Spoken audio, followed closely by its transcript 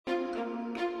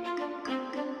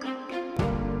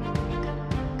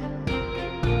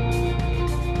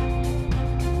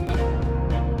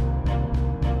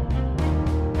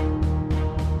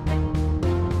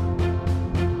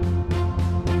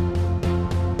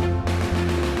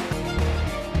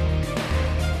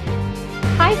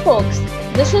Hi folks,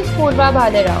 this is Purva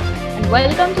Bhalerao and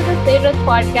welcome to the Ceres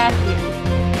podcast series.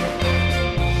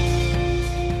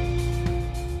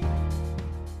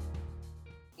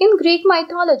 In Greek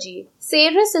mythology,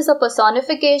 Ceres is a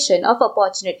personification of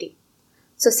opportunity.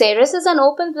 So Ceres is an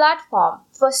open platform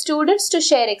for students to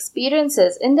share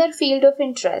experiences in their field of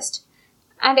interest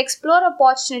and explore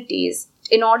opportunities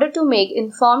in order to make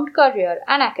informed career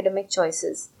and academic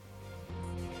choices.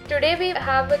 Today we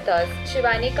have with us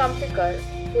Shivani Kamtikar,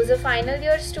 who is a final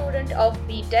year student of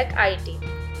BTech IT.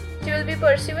 She will be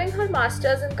pursuing her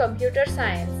Masters in Computer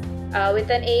Science with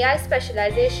an AI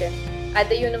specialization at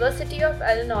the University of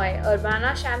Illinois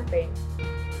Urbana-Champaign.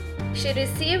 She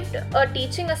received a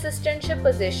teaching assistantship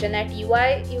position at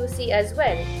UIUC as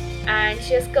well, and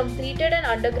she has completed an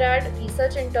undergrad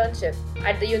research internship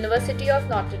at the University of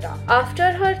Notre Dame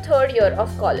after her third year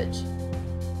of college.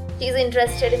 She is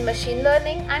interested in machine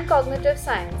learning and cognitive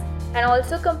science and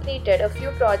also completed a few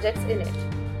projects in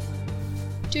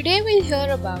it. Today we'll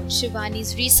hear about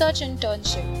Shivani's research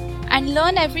internship and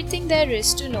learn everything there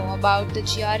is to know about the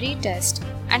GRE test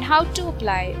and how to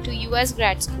apply to US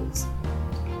grad schools.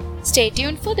 Stay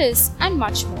tuned for this and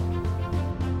much more.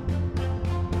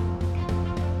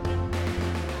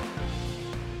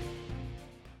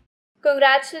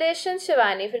 Congratulations,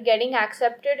 Shivani, for getting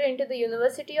accepted into the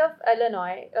University of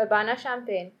Illinois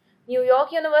Urbana-Champaign, New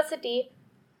York University,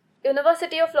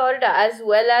 University of Florida, as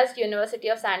well as University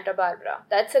of Santa Barbara.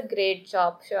 That's a great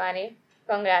job, Shivani.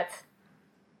 Congrats.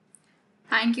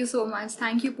 Thank you so much.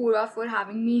 Thank you, Purva, for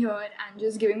having me here and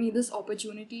just giving me this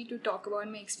opportunity to talk about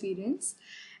my experience.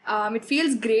 It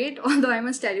feels great, although I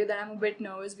must tell you that I'm a bit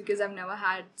nervous because I've never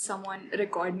had someone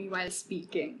record me while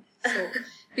speaking. So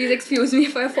please excuse me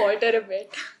if I falter a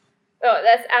bit. Oh,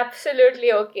 that's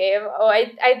absolutely okay.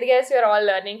 I guess we're all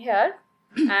learning here.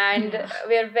 And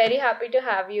we're very happy to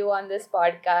have you on this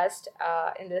podcast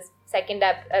in this second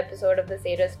episode of the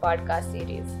Ceres podcast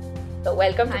series. So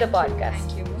welcome to the podcast.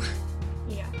 Thank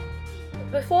you. Yeah.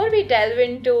 Before we delve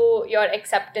into your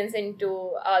acceptance into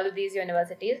all of these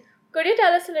universities, could you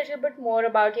tell us a little bit more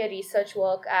about your research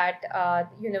work at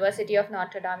University of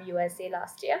Notre Dame, USA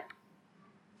last year?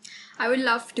 I would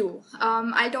love to.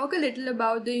 I'll talk a little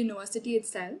about the university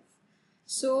itself.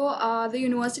 So, the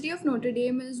University of Notre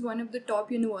Dame is one of the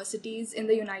top universities in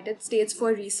the United States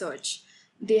for research.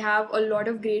 They have a lot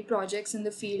of great projects in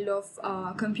the field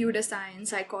of computer science,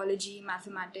 psychology,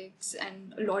 mathematics,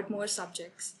 and a lot more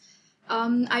subjects.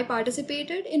 I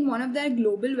participated in one of their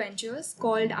global ventures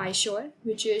called iSure,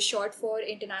 which is short for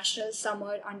International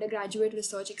Summer Undergraduate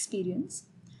Research Experience.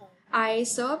 I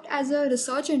served as a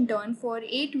research intern for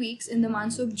 8 weeks in the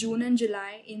months of June and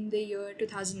July in the year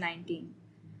 2019.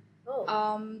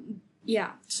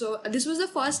 So this was the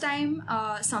first time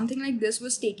something like this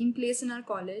was taking place in our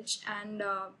college, and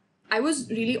I was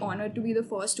really honored to be the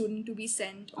first student to be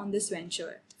sent on this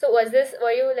venture. So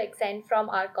were you sent from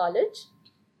our college?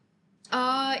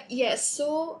 Yes.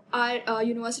 So our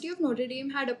University of Notre Dame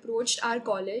had approached our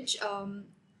college,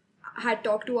 had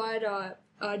talked to our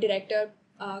director,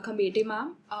 Kambete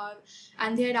ma'am,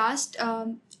 and they had asked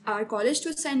our college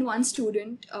to send one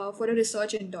student for a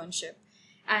research internship.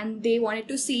 And they wanted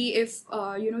to see if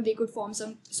they could form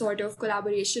some sort of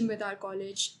collaboration with our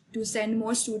college to send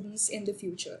more students in the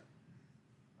future.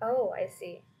 Oh, I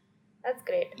see. That's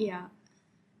great. Yeah.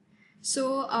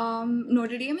 So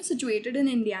Notre Dame is situated in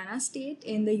Indiana State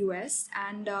in the US,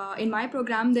 and in my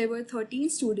program there were 13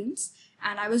 students,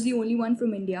 and I was the only one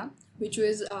from India, which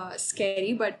was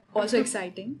scary but also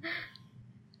exciting.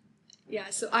 Yeah,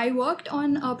 so I worked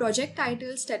on a project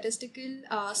titled Statistical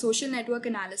Social Network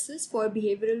Analysis for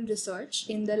Behavioral Research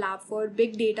in the lab for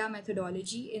Big Data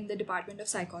Methodology in the Department of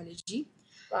Psychology.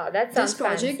 Wow, that sounds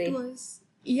fancy. It was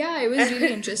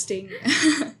really interesting.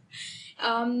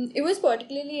 It was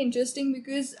particularly interesting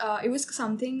because it was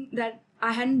something that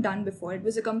I hadn't done before. It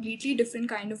was a completely different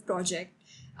kind of project,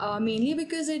 mainly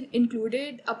because it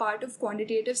included a part of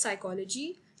quantitative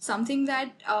psychology, something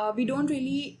that we don't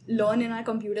really learn in our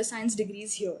computer science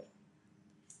degrees here.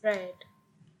 Right.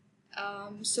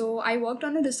 So I worked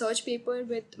on a research paper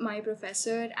with my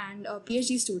professor and a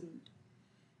PhD student.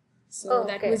 So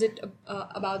that was it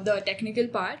about the technical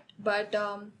part. But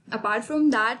apart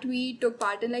from that, we took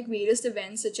part in various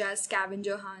events such as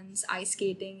scavenger hunts, ice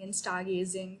skating, and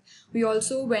stargazing. We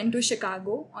also went to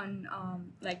Chicago on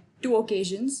 2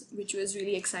 occasions, which was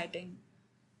really exciting.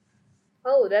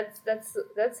 Oh,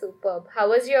 that's superb. How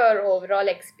was your overall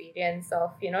experience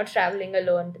of traveling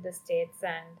alone to the States?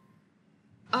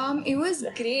 And it was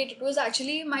great. It was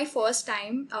actually my first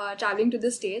time traveling to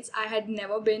the States. I had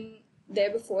never been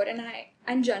there before,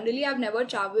 and generally I've never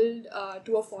traveled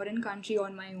to a foreign country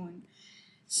on my own.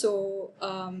 So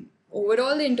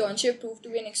overall, the internship proved to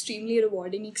be an extremely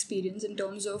rewarding experience in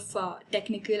terms of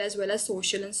technical as well as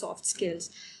social and soft skills.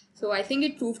 So I think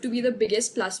it proved to be the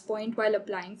biggest plus point while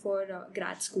applying for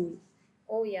grad school.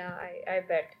 Oh, yeah, I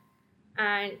bet.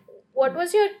 And what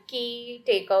was your key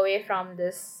takeaway from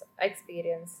this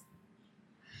experience?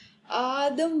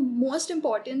 The most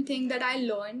important thing that I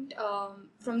learned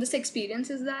from this experience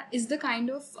is the kind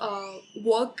of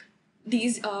work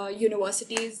these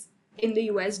universities in the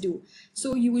US do.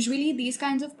 So usually these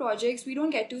kinds of projects we don't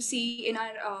get to see in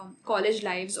our college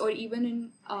lives or even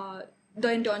in the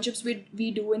internships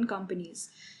we do in companies.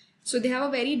 So they have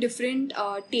a very different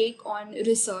take on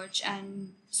research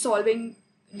and solving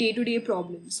day-to-day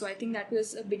problems. So I think that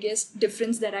was the biggest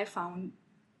difference that I found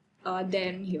there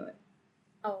and here.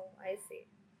 Oh, I see.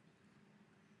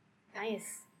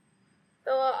 Nice.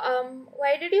 So,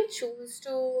 why did you choose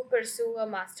to pursue a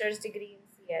master's degree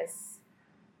in CS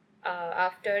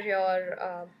after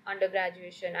your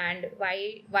undergraduation, and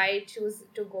why choose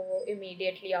to go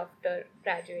immediately after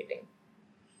graduating?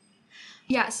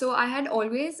 Yeah, so I had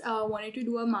always wanted to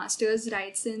do a master's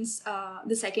right since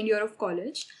the second year of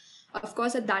college. Of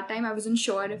course, at that time, I wasn't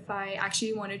sure if I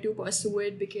actually wanted to pursue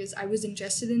it because I was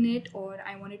interested in it or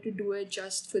I wanted to do it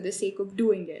just for the sake of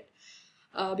doing it.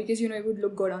 Because, it would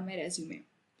look good on my resume.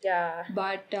 Yeah,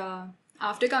 But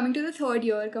after coming to the third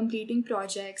year, completing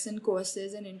projects and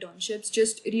courses and internships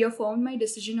just reaffirmed my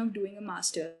decision of doing a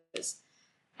master's.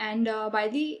 And by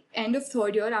the end of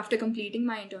third year, after completing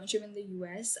my internship in the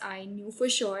US, I knew for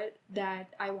sure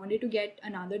that I wanted to get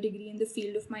another degree in the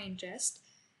field of my interest.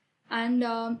 And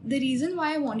the reason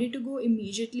why I wanted to go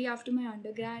immediately after my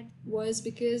undergrad was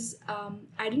because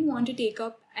I didn't want to take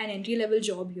up an entry level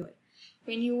job here.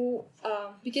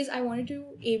 Because I wanted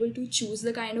to able to choose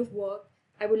the kind of work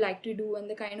I would like to do and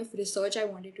the kind of research I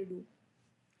wanted to do.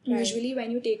 right. Usually,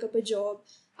 when you take up a job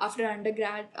after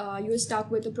undergrad, you're stuck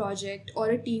with a project or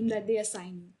a team that they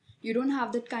assign you. You don't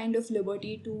have that kind of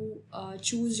liberty to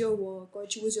choose your work or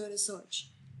choose your research.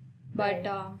 But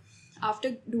Right.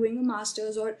 after doing a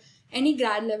master's or any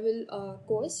grad level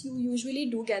course, you usually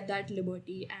do get that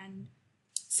liberty. And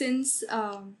since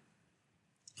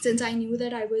since I knew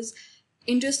that I was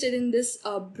interested in this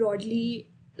broadly,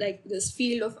 like this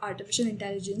field of artificial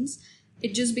intelligence,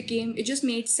 it just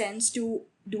made sense to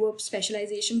do a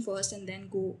specialization first and then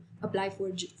go apply for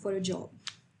a job.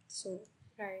 So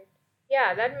Right.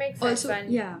 Yeah, that makes sense. also,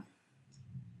 And yeah,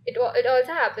 it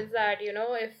also happens that,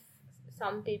 if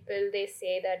some people, they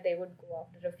say that they would go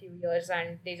after a few years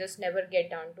and they just never get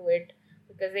down to it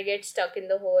because they get stuck in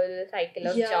the whole cycle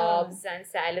of yeah, jobs and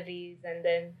salaries, and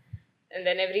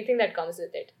then everything that comes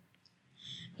with it.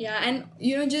 yeah,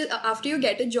 and just after you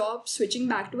get a job, switching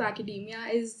back to academia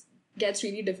is gets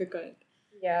really difficult.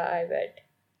 Yeah, I bet.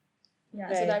 Yeah,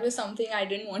 so that Right. was something I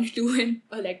didn't want to do in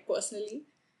like personally.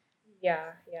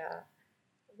 Yeah, yeah.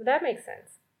 That makes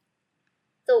sense.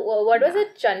 So, what was Yeah.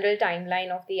 the general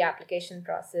timeline of the application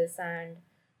process, and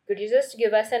could you just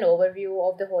give us an overview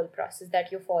of the whole process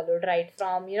that you followed, right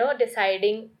from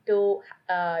deciding to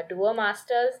do a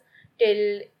master's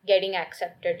till getting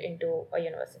accepted into a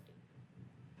university?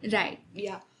 Right,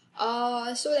 yeah.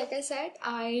 So like I said,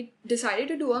 I decided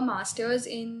to do a master's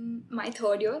in my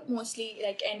third year, mostly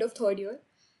like end of third year.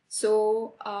 So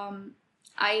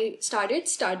I started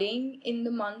studying in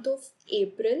the month of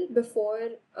April before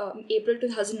April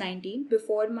 2019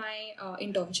 before my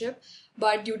internship.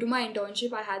 But due to my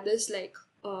internship, I had this like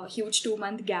huge 2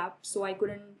 month gap, so I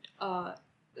couldn't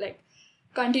like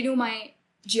continue my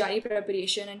GRE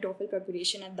preparation and TOEFL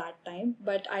preparation at that time,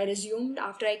 but I resumed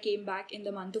after I came back in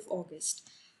the month of August.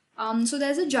 So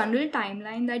there's a general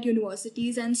timeline that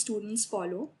universities and students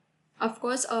follow. Of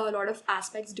course, a lot of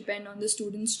aspects depend on the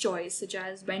student's choice, such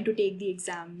as when to take the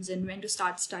exams and when to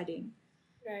start studying.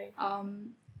 Right.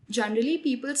 Generally,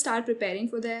 people start preparing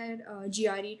for their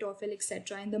GRE, TOEFL,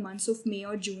 etc. in the months of May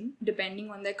or June,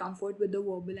 depending on their comfort with the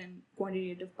verbal and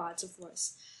quantitative parts of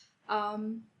course.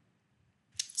 Um,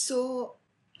 so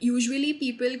usually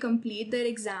people complete their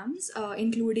exams,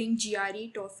 including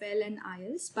GRE, TOEFL, and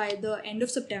IELTS by the end of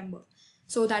September.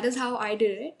 So that is how I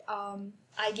did it.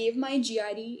 I gave my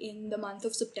GRE in the month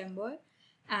of September,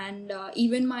 and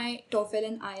even my TOEFL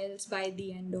and IELTS by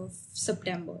the end of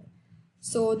September.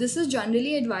 So this is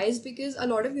generally advised because a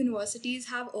lot of universities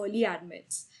have early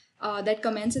admits that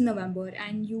commence in November,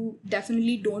 and you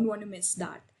definitely don't want to miss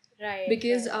that Right.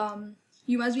 because Right.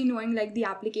 you must be knowing like the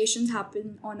applications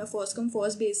happen on a first come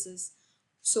first basis.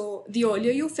 So the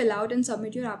earlier you fill out and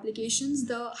submit your applications,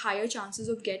 the higher chances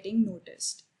of getting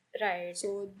noticed. Right.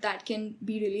 So that can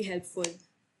be really helpful.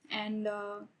 And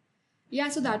Yeah,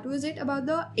 so that was it about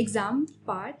the exam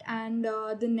part. And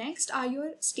the next are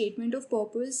your statement of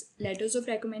purpose, letters of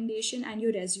recommendation, and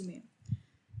your resume.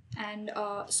 And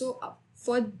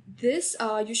for this,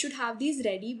 you should have these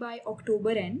ready by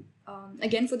October end.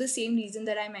 Again, for the same reason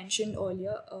that I mentioned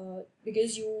earlier,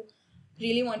 because you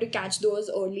really want to catch those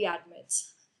early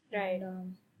admits. Right.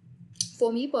 And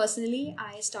for me personally,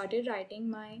 I started writing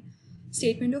my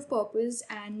statement of purpose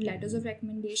and letters of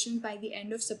recommendations by the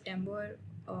end of September,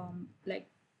 like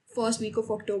first week of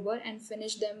October, and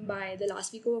finished them by the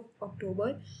last week of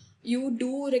October. You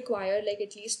do require like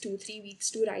at least 2-3 weeks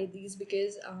to write these,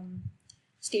 because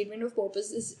statement of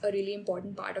purpose is a really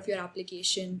important part of your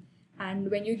application.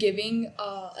 And when you're giving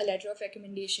a letter of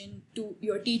recommendation to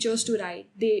your teachers to write,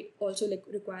 they also like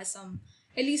require some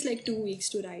at least like 2 weeks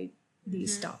to write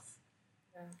these stuff.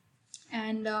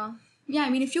 And yeah, I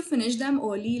mean, if you finish them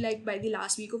early, like by the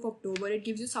last week of October, it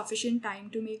gives you sufficient time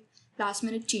to make last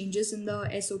minute changes in the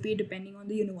SOP depending on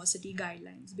the university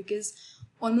guidelines, because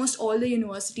almost all the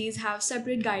universities have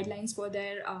separate guidelines for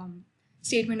their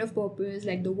statement of purpose,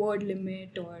 like the word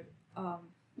limit, or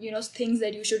things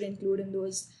that you should include in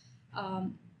those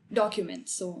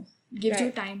documents. So it gives you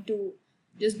Right. time to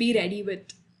just be ready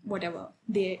with whatever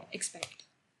they expect.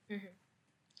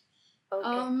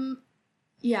 Okay.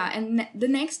 Yeah, and the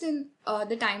next in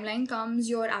the timeline comes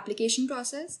your application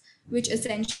process, which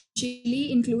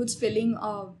essentially includes filling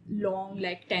a long,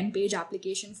 like 10-page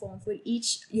application form for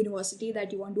each university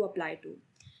that you want to apply to.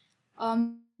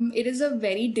 It is a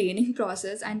very draining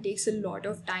process and takes a lot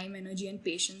of time, energy, and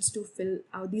patience to fill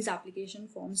out these application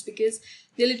forms, because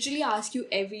they literally ask you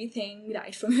everything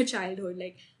right from your childhood,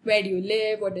 like where do you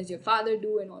live, what does your father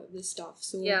do, and all of this stuff.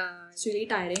 So Yeah. it's really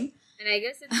tiring. And I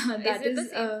guess it's That is it the is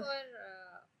same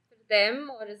for them,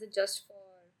 or is it just for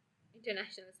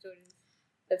international students?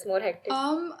 That's more hectic.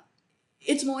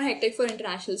 It's more hectic for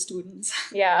international students.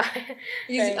 Yeah.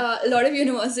 Because, Right. a lot of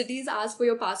universities ask for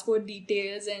your passport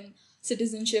details and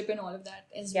citizenship and all of that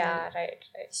as well. Yeah. Right.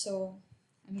 So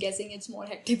I'm guessing it's more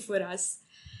hectic for us.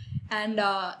 And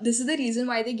this is the reason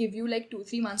why they give you like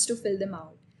 2-3 months to fill them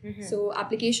out. So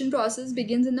application process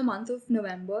begins in the month of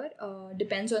November.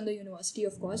 Depends on the university,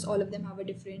 of course. All of them have a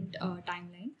different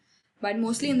timeline, but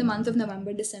mostly in the month of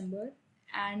November, December,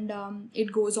 and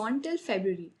it goes on till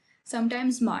February.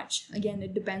 Sometimes March. Again,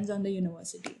 it depends on the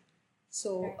university.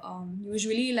 So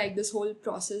usually like this whole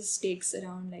process takes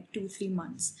around like 2-3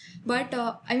 months. But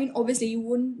I mean, obviously you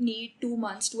wouldn't need 2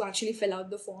 months to actually fill out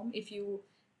the form if you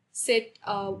sit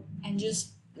and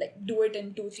just like do it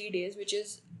in 2-3 days, which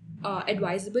is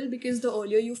advisable, because the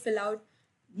earlier you fill out,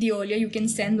 the earlier you can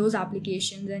send those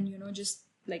applications and just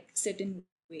like sit and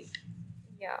wait.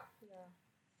 Yeah.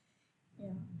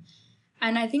 Yeah.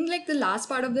 And I think like the last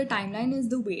part of the timeline is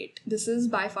the wait. This is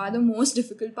by far the most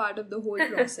difficult part of the whole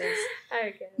process.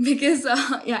 Okay. Because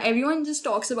everyone just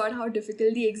talks about how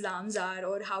difficult the exams are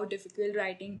or how difficult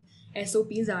writing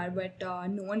SOPs are, but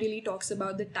no one really talks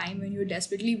about the time when you're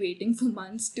desperately waiting for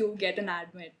months to get an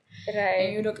admit. And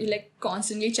Right. you're like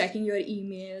constantly checking your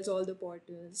emails, all the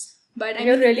portals. But I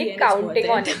You're mean, in the really end, it's worth counting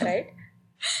on it. it, right?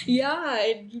 Yeah,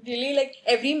 it really like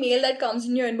every mail that comes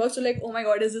in your inbox, you're like, oh my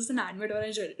god, is this an admit or a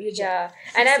reject? Yeah,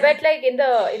 and I bet like in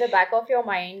the back of your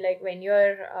mind, like when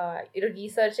you're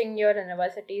researching your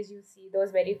universities, you see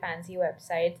those very fancy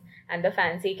websites and the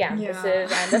fancy campuses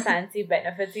Yeah. and the fancy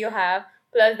benefits you have,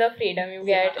 plus the freedom you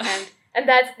get, Yeah. and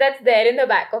that's there in the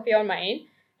back of your mind.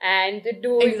 And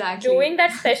Exactly. doing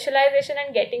that specialization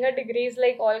and getting a degree is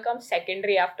like all comes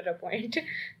secondary after a point.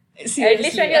 Seriously, At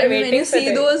least when you're I mean, when waiting you for see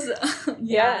the those,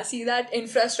 yeah. see that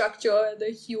infrastructure,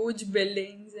 the huge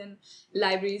buildings and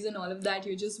libraries and all of that,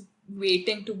 you're just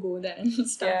waiting to go there and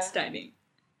start Yeah. studying.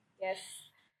 Yes.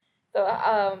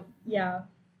 So Yeah.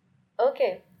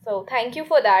 okay, so thank you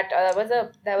for that.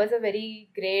 That was a very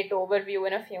great overview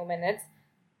in a few minutes.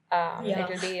 Yeah. It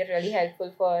will be really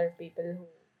helpful for people who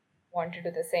want to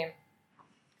do the same.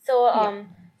 So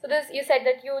so this you said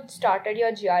that you started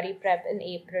your GRE prep in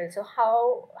April. So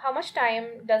how much time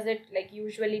does it like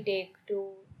usually take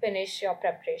to finish your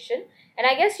preparation? And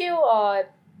I guess you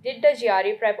did the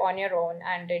GRE prep on your own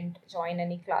and didn't join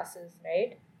any classes,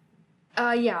 right?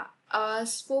 Yeah.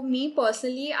 For me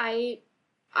personally,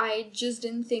 I just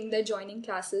didn't think that joining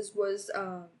classes was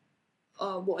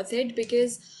worth it,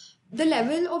 because the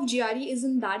level of GRE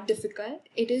isn't that difficult.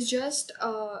 It is just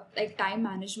like time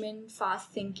management,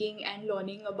 fast thinking, and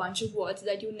learning a bunch of words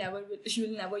that you'll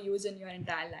never use in your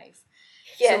entire life.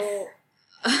 Yes. So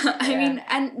I mean,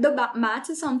 and the maths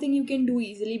is something you can do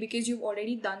easily because you've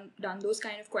already done those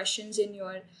kind of questions in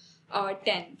your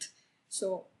 10th.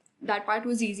 So that part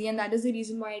was easy, and that is the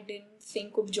reason why I didn't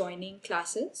think of joining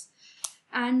classes.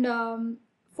 And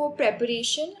for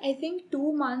preparation, I think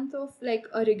 2 months of like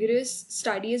a rigorous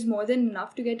study is more than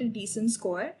enough to get a decent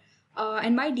score.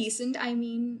 And by decent, I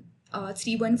mean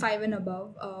 3.5 and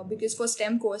above, because for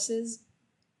STEM courses,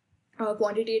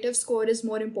 quantitative score is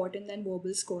more important than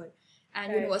verbal score.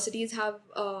 And Right. universities have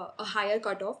a higher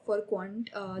cutoff for quant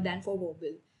than for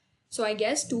verbal. So I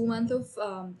guess 2 months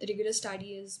of rigorous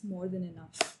study is more than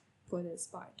enough for this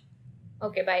part.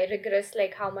 Okay, by rigorous,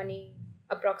 like how many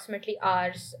approximately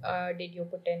hours did you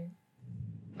put in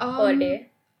per Um,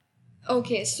 day?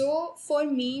 Okay, so for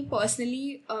me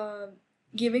personally,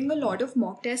 giving a lot of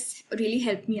mock tests really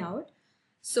helped me out.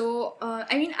 So,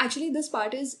 I mean, actually, this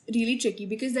part is really tricky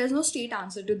because there's no straight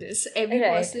answer to this. Every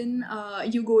Right. person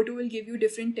you go to will give you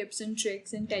different tips and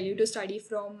tricks and tell you to study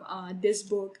from this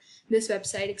book, this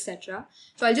website, etc.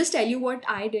 So, I'll just tell you what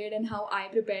I did and how I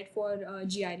prepared for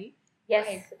GRE,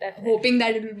 Yes, definitely. hoping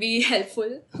that it will be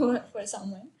helpful for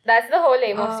someone. That's the whole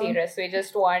aim of Um, Cirrus. We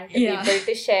just want yeah. people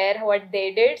to share what they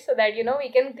did so that, we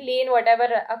can glean whatever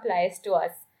applies to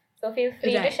us. So feel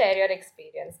free to Right. share your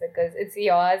experience because it's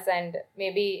yours and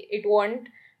maybe it won't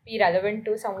be relevant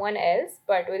to someone else,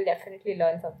 but we'll definitely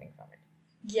learn something from it.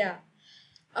 Yeah.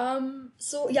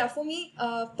 So yeah, for me,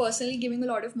 personally, giving a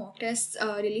lot of mock tests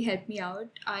really helped me out.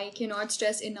 I cannot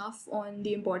stress enough on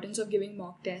the importance of giving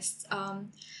mock tests.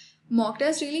 Mock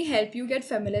tests really help you get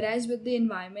familiarized with the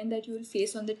environment that you will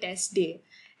face on the test day,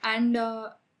 and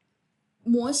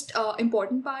most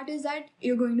important part is that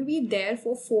you're going to be there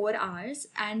for 4 hours,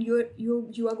 and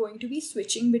you are going to be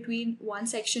switching between one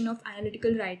section of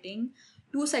analytical writing,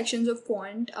 two sections of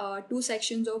quant, two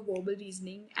sections of verbal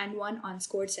reasoning, and one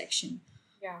unscored section.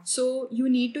 Yeah. So you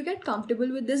need to get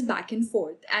comfortable with this back and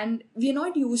forth. And we're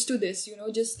not used to this,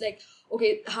 just like,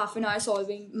 okay, half an hour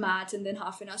solving maths and then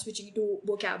half an hour switching to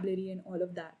vocabulary and all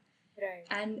of that. Right.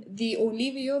 And the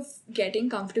only way of getting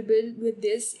comfortable with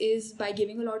this is by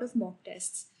giving a lot of mock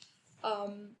tests.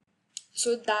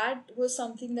 So that was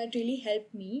something that really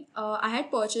helped me. I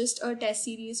had purchased a test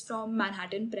series from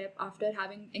Manhattan Prep after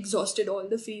having exhausted all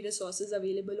the free resources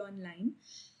available online.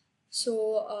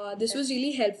 So this was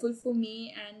really helpful for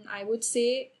me, and I would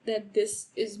say that this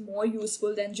is more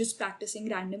useful than just practicing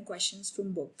random questions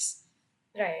from books.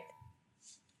 Right.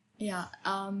 Yeah.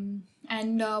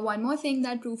 And one more thing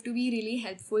that proved to be really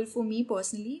helpful for me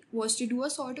personally was to do a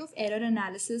sort of error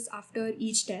analysis after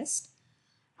each test.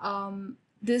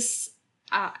 This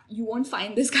You won't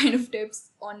find this kind of tips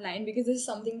online because this is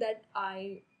something that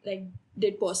I like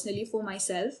did personally for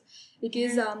myself.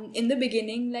 Because in the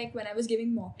beginning, like when I was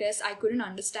giving mock tests, I couldn't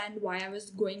understand why I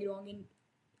was going wrong in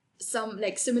some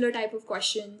like similar type of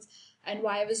questions and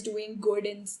why I was doing good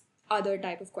in other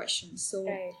type of questions. So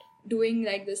Right. doing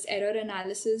like this error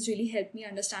analysis really helped me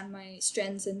understand my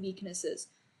strengths and weaknesses.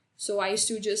 So I used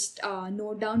to just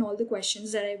note down all the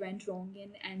questions that I went wrong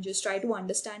in and just try to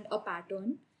understand a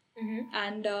pattern.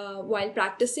 And while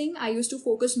practicing, I used to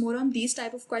focus more on these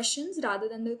type of questions rather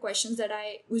than the questions that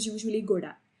I was usually good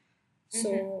at.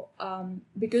 So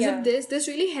because Yeah. of this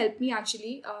really helped me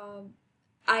actually.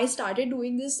 I started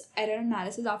doing this error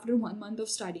analysis after 1 month of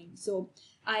studying. So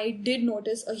I did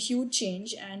notice a huge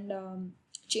change and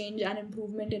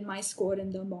improvement in my score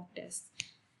in the mock test.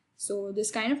 So this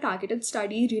kind of targeted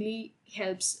study really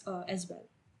helps as well.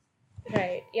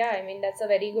 Right. Yeah, I mean, that's a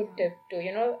very good tip to,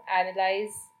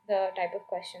 analyze the type of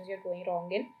questions you're going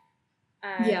wrong in.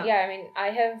 And Yeah. yeah, I mean, I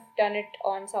have done it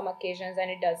on some occasions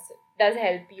and it does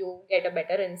help you get a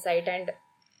better insight and,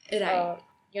 Right.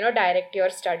 direct your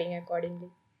studying accordingly.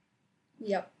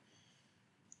 Yep.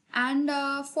 And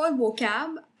for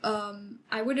vocab,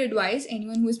 I would advise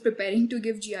anyone who is preparing to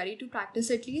give GRE to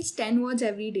practice at least 10 words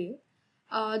every day.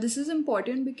 This is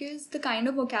important because the kind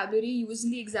of vocabulary used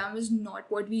in the exam is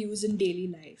not what we use in daily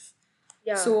life.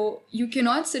 Yeah. So you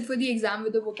cannot sit for the exam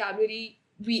with the vocabulary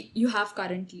you have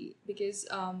currently because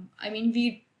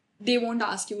they won't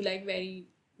ask you like very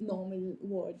normal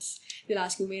words. They'll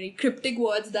ask you very cryptic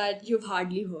words that you've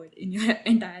hardly heard in your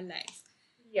entire life.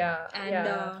 Yeah, And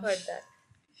I've heard that.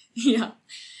 yeah.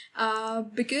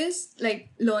 Because like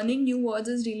learning new words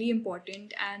is really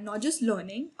important, and not just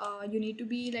learning, you need to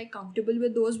be like comfortable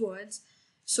with those words.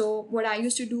 So what I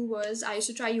used to do was I used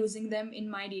to try using them in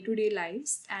my day-to-day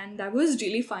lives, and that was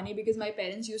really funny because my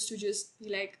parents used to just be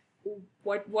like, "Oh,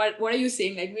 what are you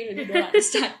saying? Like we really don't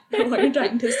understand what you're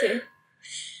trying to say."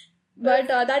 But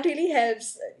that really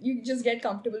helps. You just get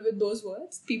comfortable with those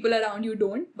words. People around you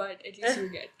don't, but at least you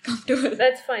get comfortable.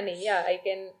 That's funny. Yeah, I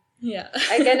can Yeah.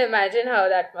 imagine how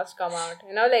that must come out.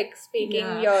 Like speaking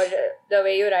Yeah. the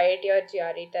way you write your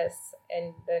GRE tests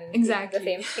and then doing Exactly. the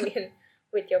same thing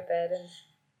with your parents.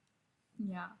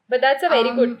 Yeah. But that's a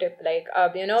very good tip. Like,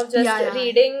 just Yeah.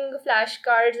 reading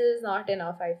flashcards is not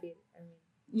enough, I feel. I mean,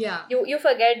 Yeah. you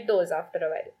forget those after a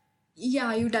while.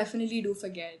 Yeah, you definitely do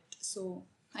forget. So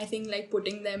I think like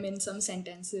putting them in some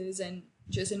sentences and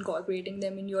just incorporating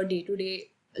them in your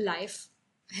day-to-day life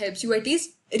helps you at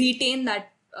least retain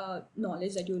that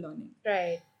knowledge that you're learning.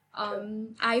 Right.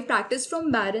 I practiced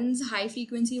from Barron's High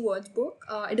Frequency Words book.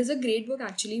 It is a great book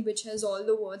actually, which has all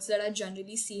the words that are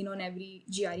generally seen on every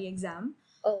GRE exam.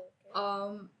 Oh,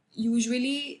 okay.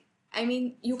 Usually, I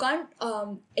mean, you can't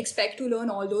expect to learn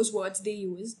all those words they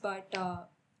use, but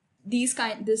this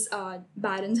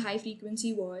Barron's High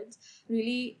Frequency Words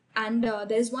really, and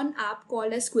there's one app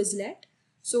called as Quizlet.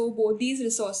 So both these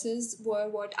resources were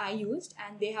what I used,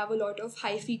 and they have a lot of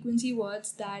high frequency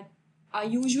words that are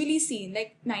usually seen.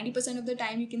 Like 90% of the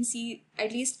time, you can see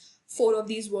at least 4 of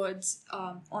these words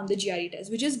on the GRE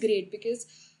test, which is great because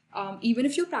even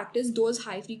if you practice those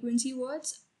high frequency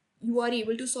words, you are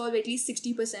able to solve at least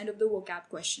 60% of the vocab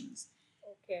questions.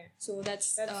 Okay. So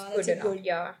that's good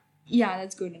enough. Yeah,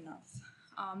 that's good enough.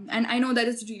 And I know that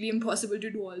it's really impossible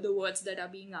to do all the words that are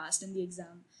being asked in the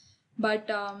exam. But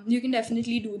you can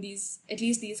definitely do at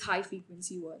least these high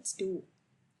frequency words to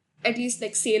at least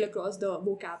like sail across the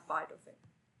vocab part of it.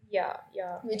 Yeah.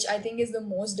 Which I think is the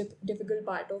most difficult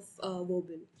part of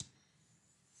verbal.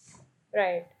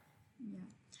 Right. Yeah.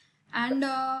 And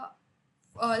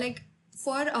like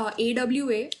for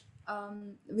AWA,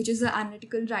 which is the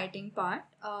analytical writing part,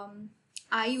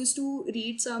 I used to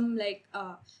read some like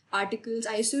articles.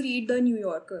 I used to read the New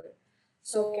Yorker.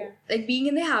 So, like being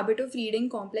in the habit of reading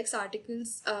complex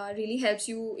articles really helps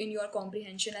you in your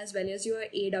comprehension as well as your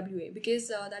AWA, because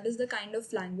that is the kind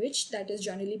of language that is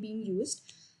generally being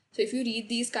used. So, if you read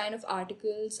these kind of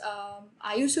articles,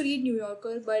 I used to read New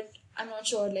Yorker, but I'm not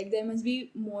sure. Like there must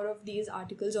be more of these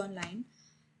articles online,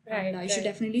 and I should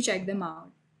definitely check them out.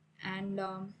 And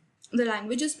the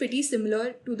language is pretty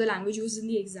similar to the language used in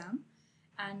the exam,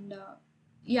 and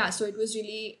so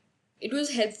it was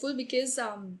helpful because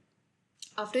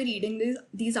after reading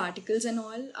these articles and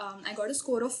all, I got a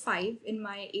score of 5 in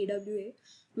my AWA,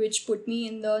 which put me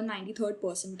in the 93rd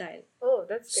percentile. Oh,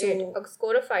 that's great. A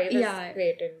score of 5 is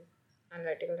great in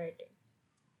analytical writing.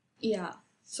 Yeah.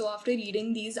 So after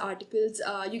reading these articles,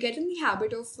 you get in the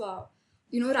habit of,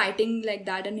 writing like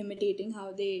that and imitating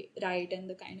how they write and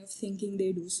the kind of thinking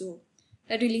they do. So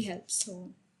that really helps.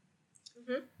 So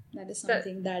that is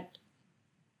something that,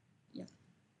 yeah.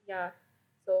 Yeah.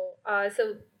 So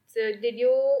did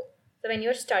you, when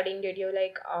you're studying, did you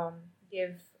like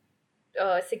give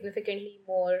significantly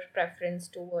more preference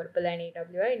to verbal and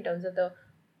AWA in terms of the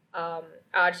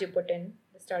hours you put in,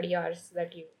 the study hours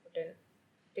that you put in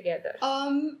together?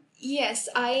 Yes,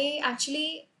 I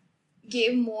actually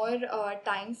gave more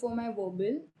time for my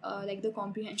verbal, like the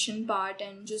comprehension part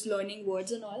and just learning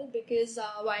words and all, because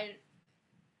while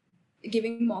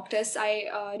giving mock tests,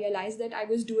 I realized that I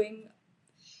was doing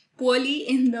poorly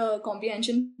in the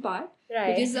comprehension part.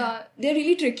 Right. Because they're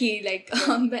really tricky. Like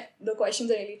the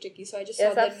questions are really tricky. So I just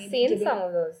thought that I've seen some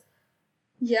of those.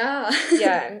 Yeah.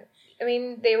 Yeah. I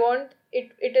mean, they want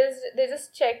it. They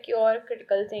just check your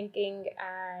critical thinking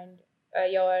and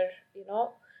your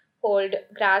hold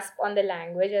grasp on the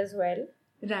language as well.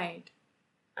 Right.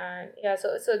 And yeah,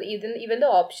 so even the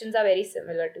options are very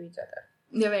similar to each other.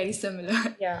 They're very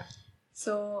similar. Yeah.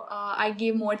 So I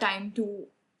gave more time to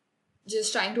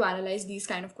just trying to analyze these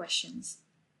kind of questions.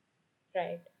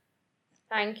 Right.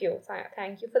 Thank you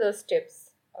for those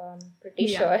tips. Pretty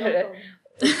sure. No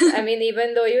I mean,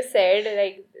 even though you said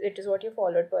like it is what you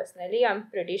followed personally,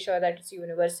 I'm pretty sure that it's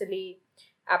universally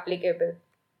applicable.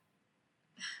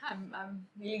 I'm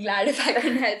really glad if I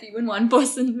can help even one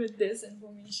person with this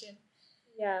information.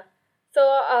 Yeah. So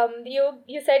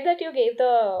you said that you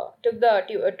took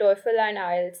the TOEFL and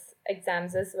IELTS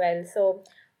exams as well. So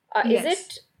Yes. Is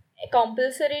it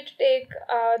compulsory to take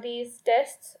these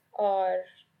tests, or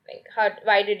like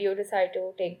why did you decide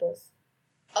to take those?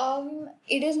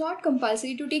 It is not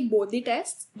compulsory to take both the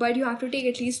tests, but you have to take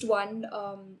at least one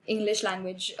English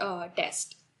language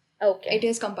test. Okay. It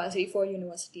is compulsory for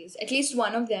universities, at least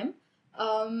one of them.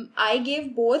 I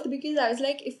gave both because I was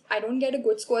like, if I don't get a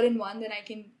good score in one, then I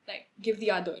can like give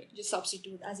the other, just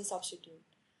substitute as a substitute.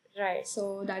 Right.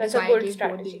 So that's why I gave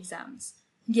both the exams.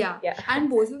 Yeah. And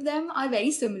both of them are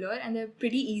very similar and they're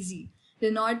pretty easy.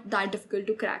 They're not that difficult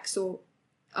to crack. So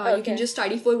you can just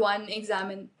study for one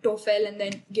exam in TOEFL and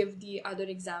then give the other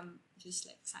exam just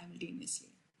like simultaneously.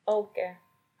 Okay,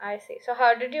 I see. So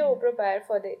how did you prepare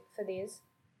for these?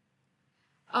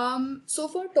 So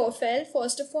for TOEFL,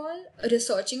 first of all,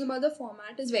 researching about the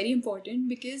format is very important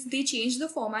because they changed the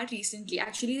format recently.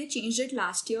 Actually, they changed it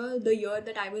last year, the year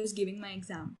that I was giving my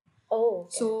exam. Oh,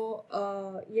 okay.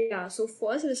 So yeah, so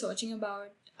first researching about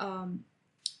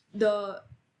the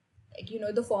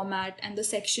the format and the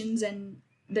sections and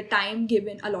the time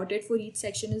given allotted for each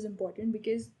section is important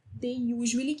because they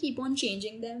usually keep on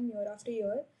changing them year after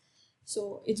year.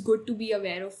 So it's good to be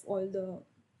aware of all the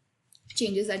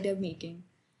changes that they're making.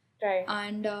 Right.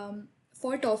 And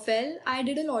for TOEFL, I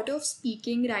did a lot of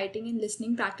speaking, writing, and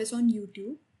listening practice on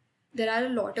YouTube. There are a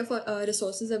lot of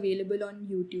resources available on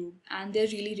YouTube, and they're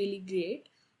really, really great.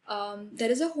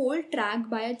 There is a whole track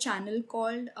by a channel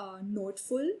called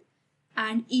Noteful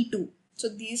and E2. So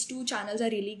these two channels are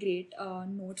really great,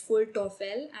 Noteful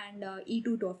TOEFL and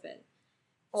E2 TOEFL.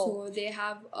 Oh. So they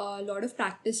have a lot of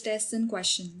practice tests and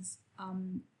questions.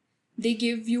 They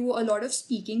give you a lot of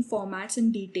speaking formats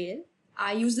in detail.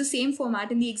 I use the same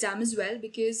format in the exam as well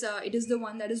because it is the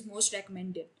one that is most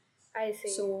recommended. I see.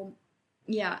 So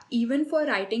yeah, even for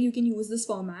writing you can use this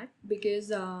format because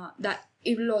that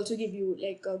it will also give you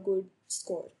like a good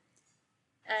score.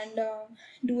 And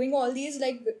doing all these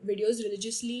like videos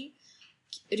religiously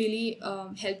really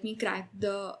helped me crack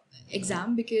the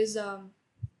exam because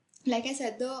like I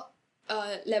said, the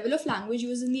level of language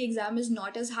used in the exam is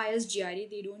not as high as GRE.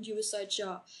 They don't use such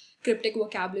cryptic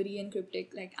vocabulary and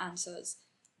cryptic like answers,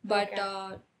 but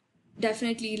Okay.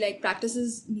 definitely like practice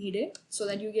is needed so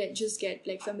that you get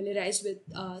like familiarized with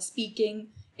speaking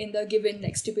in the given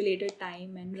like stipulated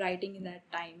time and writing in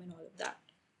that time and all of that.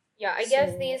 Yeah, I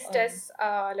guess So these tests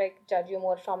like judge you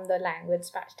more from the language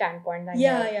standpoint than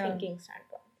yeah, your yeah. thinking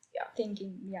standpoint. Yeah.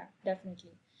 Thinking, yeah,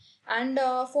 definitely. And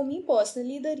for me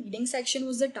personally, the reading section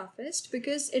was the toughest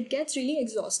because it gets really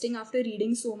exhausting after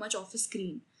reading so much off a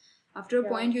screen. After a Yeah.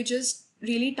 point, you're just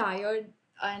really tired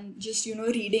and just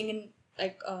reading and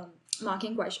like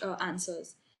marking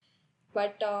answers.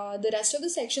 But the rest of the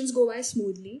sections go by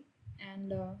smoothly.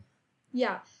 And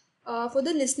yeah, for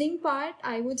the listening part,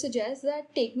 I would suggest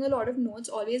that taking a lot of notes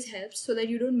always helps so that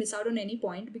you don't miss out on any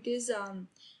point because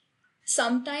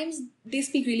sometimes they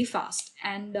speak really fast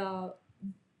and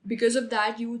because of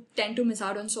that you tend to miss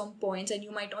out on some points and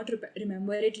you might not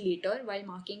remember it later while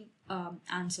marking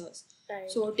answers. Right.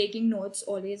 So taking notes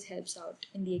always helps out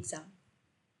in the exam.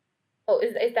 Oh,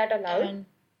 is that allowed? And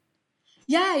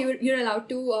yeah, you're allowed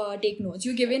to take notes.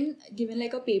 You're given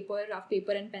like a paper, rough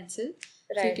paper and pencil,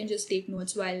 so you Right. can just take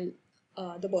notes while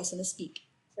the person is speaking.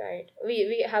 Right.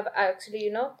 We have actually,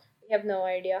 we have no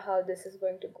idea how this is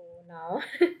going to go now.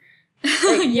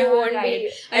 Like, you Yeah, won't right.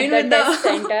 be I at mean, the with test the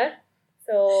center.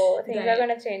 So things are Right.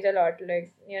 gonna change a lot.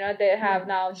 Like, they have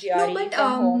now GRE No, but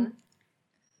from home.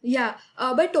 yeah,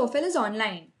 but TOEFL is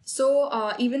online.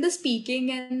 So even the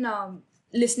speaking and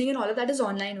listening and all of that is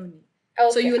online only. So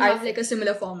Okay, you will I have see. like a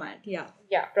similar format. Yeah.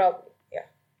 Yeah, probably. Yeah.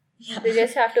 Yeah. They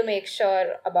just have to make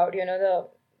sure about,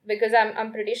 because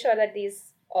I'm pretty sure that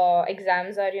these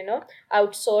exams are,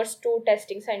 outsourced to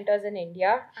testing centers in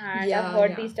India. And I've Yeah,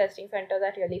 heard yeah. these testing centers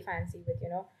are really fancy with,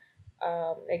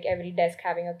 like every desk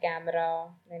having a camera,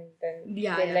 and then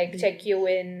Yeah, they yeah, like they check do. you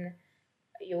in.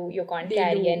 You can't They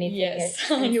carry do, anything yes.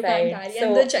 inside. You can't carry.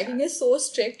 And So the checking is so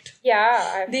strict.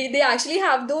 yeah, They actually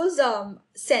have those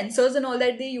sensors and all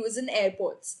that they use in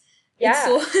airports. It's yeah,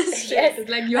 so strict. yes. It's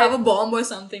like you have a bomb or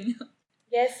something.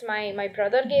 Yes, my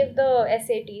brother gave the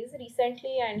SATs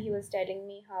recently, and he was telling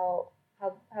me how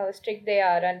strict they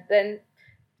are, and then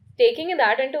taking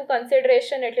that into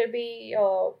consideration, it will be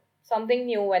something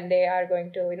new when they are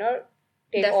going to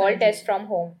take all Definitely. tests from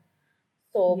home.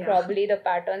 So Yeah. probably the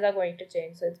patterns are going to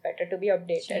change. So it's better to be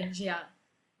updated. Change, yeah.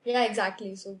 Yeah,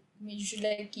 exactly. So you should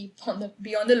like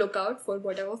be on the lookout for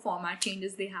whatever format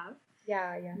changes they have.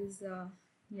 Yeah, yeah.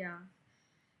 Yeah.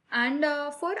 And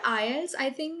for IELTS, I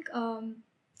think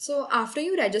so after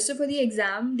you register for the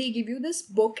exam, they give you this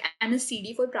book and a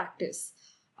CD for practice.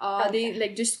 They Okay.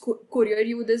 like just courier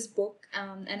you this book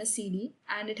and a CD,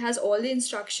 and it has all the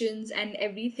instructions and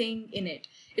everything in it.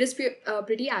 It is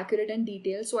pretty accurate and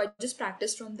detailed, so I just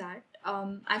practiced from that.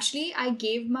 Actually, I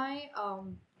gave my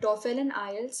TOEFL and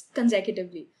IELTS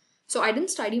consecutively. So I didn't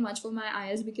study much for my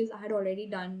IELTS because I had already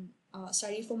done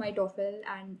study for my TOEFL,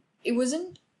 and it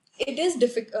wasn't. It is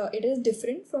it is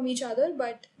different from each other,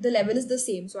 but the level is the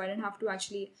same. So I didn't have to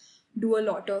actually do a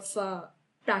lot of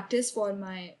practice for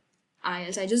my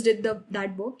IELTS. I just did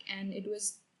that book, and it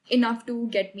was enough to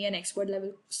get me an expert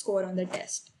level score on the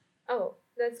test. Oh,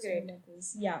 that's So great. that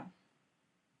was, yeah.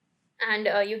 And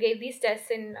you gave these tests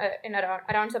in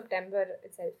around September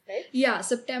itself, right? Yeah,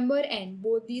 September end.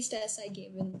 Both these tests I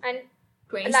gave in And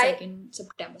 22nd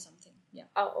September something. Yeah.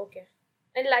 oh, okay.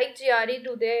 And like GRE,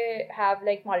 do they have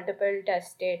like multiple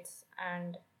test dates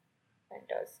and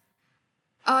centers?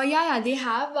 Yeah, they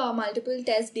have multiple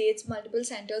test dates, multiple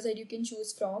centers that you can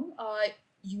choose from.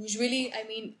 Usually, I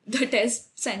mean, the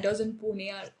test centers in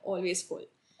Pune are always full.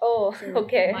 Oh, So you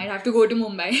okay. might have to go to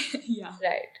Mumbai. Yeah.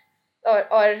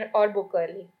 Right. Or book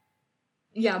early.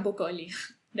 Yeah, book early.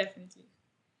 Definitely.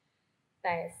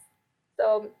 Nice.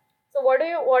 So what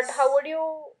how would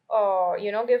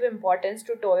you give importance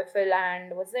to TOEFL,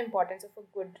 and what's the importance of a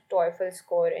good TOEFL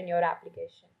score in your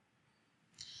application?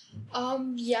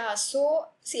 Yeah, so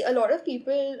see, a lot of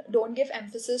people don't give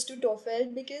emphasis to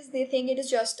TOEFL because they think it is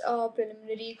just a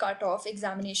preliminary cut-off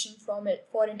examination from it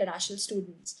for international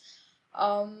students.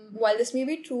 While this may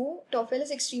be true, TOEFL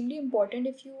is extremely important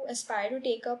if you aspire to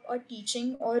take up a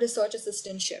teaching or research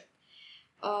assistantship.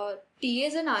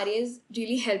 TAs and RAs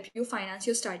really help you finance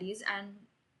your studies, and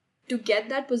to get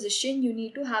that position, you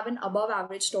need to have an above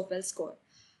average TOEFL score.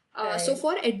 So Right.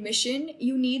 for admission,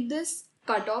 you need this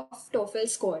cutoff TOEFL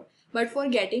score. But for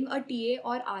getting a TA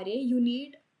or RA, you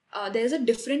need there's a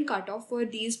different cutoff for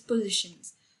these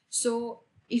positions. So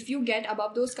if you get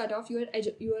above those cutoff, you're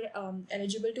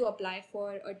eligible to apply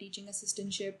for a teaching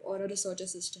assistantship or a research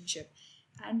assistantship,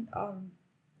 and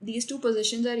these two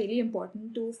positions are really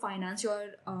important to finance your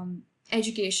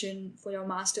education for your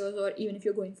masters, or even if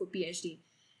you're going for PhD.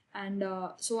 And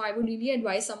so I would really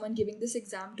advise someone giving this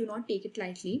exam to not take it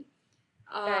lightly.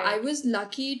 I Right. was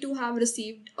lucky to have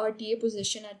received a TA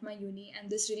position at my uni, and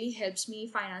this really helps me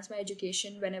finance my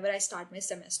education whenever I start my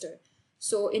semester.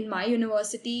 So, in my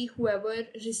university, whoever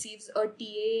receives a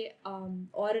TA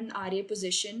or an RA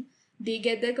position, they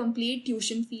get their complete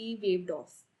tuition fee waived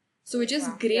off. So, which is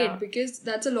Wow. great Yeah. because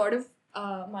that's a lot of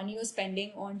money you're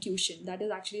spending on tuition. That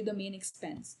is actually the main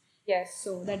expense. Yes.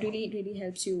 So, that really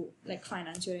helps you like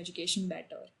finance your education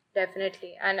better.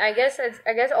 Definitely. And I guess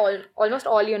almost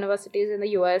all universities in the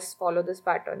US follow this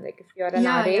pattern. Like if you're an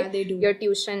Yeah, RA, yeah, they do. your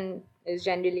tuition is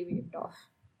generally waived off.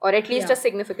 Or at least Yeah. a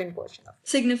significant portion of it.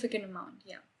 Significant amount.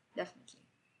 Yeah, definitely.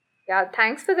 Yeah,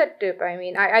 thanks for that tip. I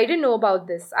mean, I didn't know about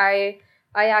this. I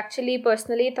actually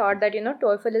personally thought that,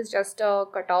 TOEFL is just a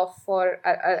cutoff for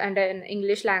and an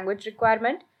English language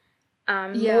requirement.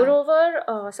 Yeah.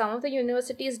 Moreover, some of the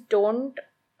universities don't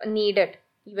need it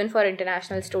even for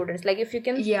international students. Like if you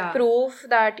can Yeah. prove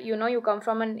that you come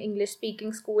from an English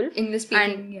speaking school, English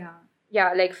speaking, yeah.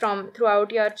 yeah, like from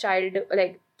throughout your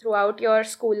throughout your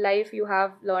school life, you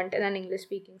have learned in an English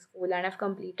speaking school and have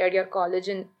completed your college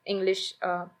in English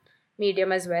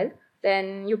medium as well,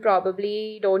 then you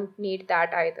probably don't need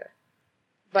that either.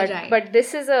 But Right. but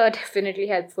this is a definitely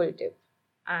helpful tip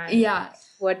and Yeah.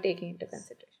 worth taking into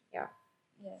consideration. Yeah.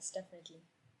 Yes, definitely.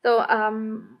 So,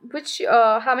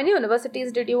 how many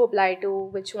universities did you apply to?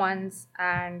 Which ones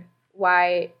and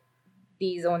why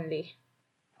these only?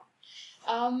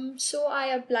 So I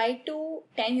applied to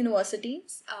 10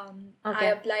 universities. I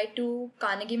Okay. applied to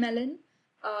Carnegie Mellon,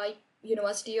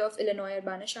 University of Illinois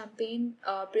Urbana-Champaign,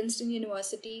 Princeton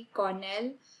University,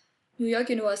 Cornell, New York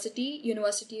University,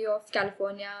 University of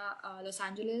California, Los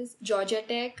Angeles, Georgia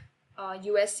Tech,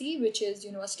 USC, which is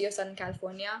University of Southern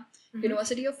California,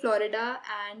 University of Florida,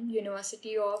 and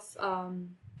University of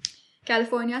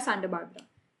California, Santa Barbara.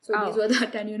 So these Oh. were the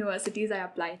 10 universities I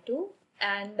applied to.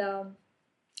 And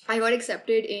I got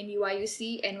accepted in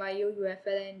UIUC, NYU,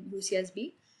 UFL, and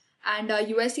UCSB. And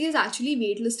USC has actually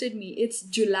waitlisted me. It's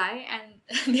July,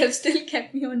 and they've still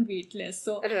kept me on waitlist.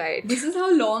 So Right. this is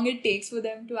how long it takes for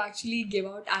them to actually give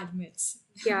out admits.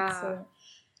 Yeah. So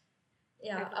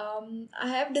yeah, I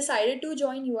have decided to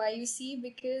join UIUC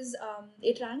because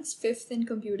it ranks 5th in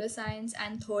computer science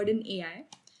and 3rd in AI.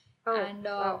 Oh, And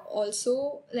wow.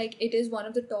 also, like, it is one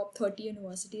of the top 30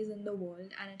 universities in the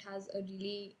world, and it has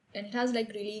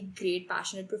really great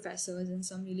passionate professors and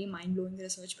some really mind-blowing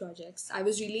research projects. I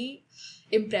was really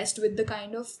impressed with the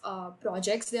kind of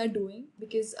projects they are doing,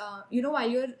 because while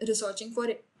you're researching for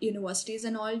universities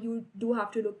and all, you do have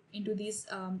to look into these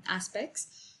aspects.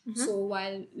 So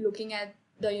while looking at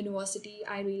the university,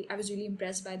 I was really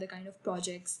impressed by the kind of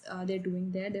projects they're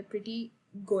doing there. They're pretty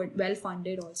good, well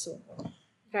funded also.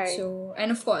 Right. So,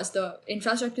 and of course, the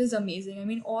infrastructure is amazing. I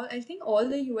mean, I think all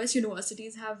the US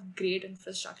universities have great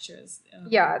infrastructures.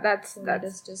 Yeah, that's so that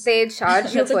is that's just they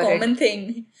charge you that's a for common it.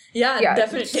 thing. Yeah, Yeah,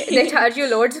 definitely. they charge you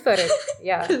loads for it.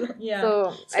 Yeah. Yeah,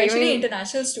 So especially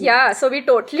international students. yeah, so we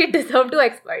totally deserve to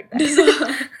exploit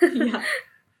that. Yeah.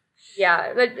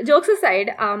 Yeah, but jokes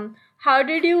aside, how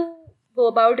did you go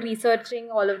about researching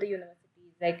all of the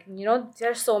universities? Like,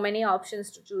 there's so many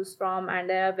options to choose from, and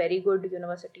there are very good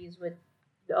universities with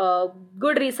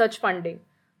good research funding.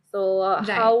 So, Right.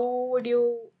 how would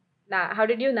you how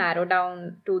did you narrow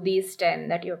down to these 10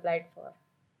 that you applied for?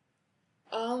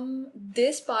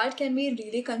 This part can be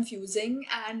really confusing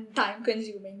and time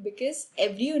consuming because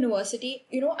every university,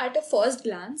 at a first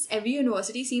glance, every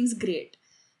university seems great.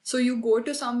 So you go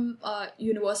to some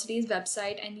university's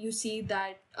website and you see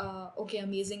that, okay,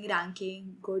 amazing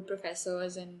ranking, good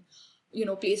professors, and,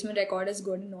 placement record is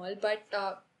good and all, but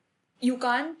you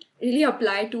can't really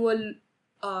apply to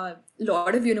a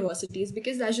lot of universities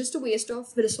because that's just a waste of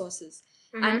resources.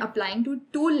 And applying to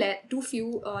too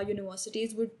few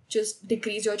universities would just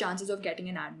decrease your chances of getting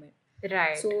an admit.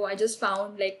 Right. So I just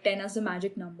found like 10 as the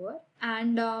magic number.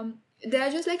 And there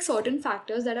are just like certain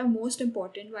factors that are most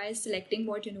important while selecting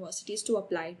what universities to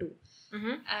apply to.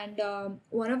 And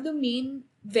one of the main,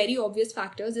 very obvious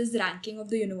factors is ranking of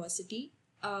the university.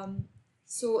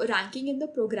 So ranking in the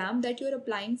program that you're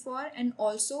applying for, and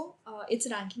also its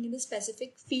ranking in the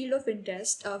specific field of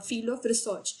interest, field of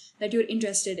research that you're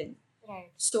interested in.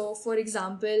 Right. So, for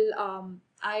example,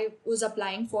 I was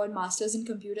applying for Masters in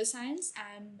Computer Science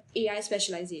and AI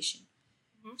specialization.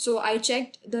 So I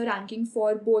checked the ranking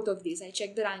for both of these. I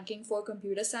checked the ranking for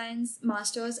Computer Science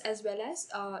Masters as well as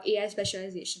AI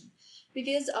specialization.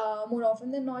 Because more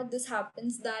often than not, this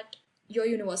happens that your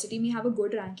university may have a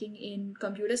good ranking in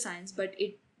computer science, but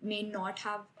it may not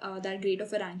have that great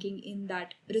of a ranking in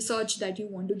that research that you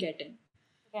want to get in.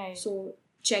 Right. So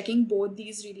checking both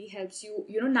these really helps you,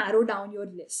 narrow down your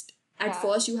list. At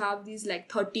first, you have these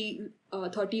like 30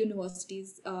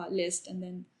 universities list, and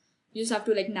then you just have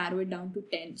to like narrow it down to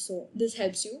 10. So this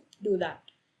helps you do that.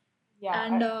 Yeah.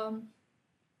 And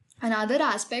another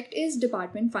aspect is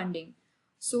department funding.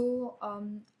 So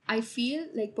I feel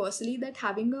like personally that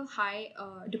having a high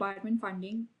department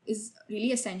funding is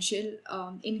really essential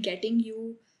in getting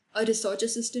you a research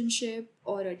assistantship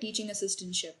or a teaching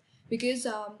assistantship, because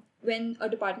when a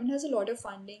department has a lot of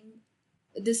funding,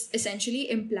 this essentially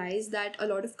implies that a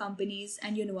lot of companies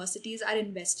and universities are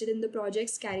invested in the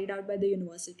projects carried out by the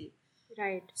university.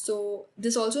 Right. So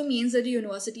this also means that the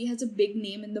university has a big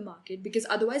name in the market, because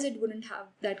otherwise it wouldn't have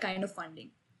that kind of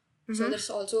funding. So that's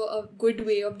also a good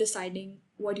way of deciding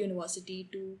what university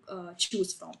to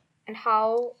choose from. And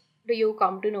how do you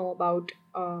come to know about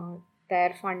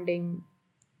their funding?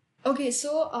 Okay,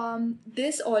 so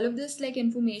all of this like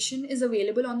information is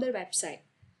available on their website.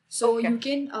 So you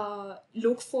can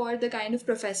look for the kind of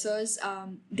professors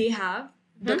they have,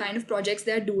 the kind of projects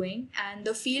they're doing, and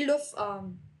the field of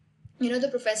the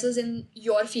professors in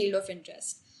your field of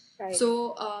interest. Right.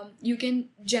 So you can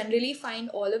generally find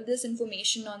all of this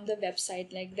information on the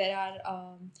website. Like there are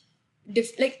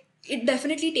it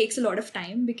definitely takes a lot of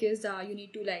time because you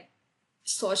need to like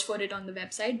search for it on the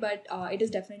website, but it is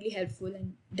definitely helpful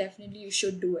and definitely you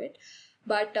should do it.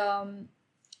 But I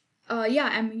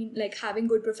mean, like having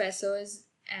good professors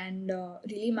and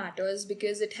really matters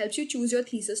because it helps you choose your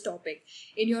thesis topic.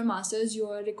 In your masters, you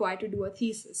are required to do a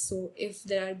thesis. So if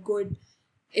there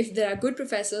are good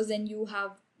professors, then you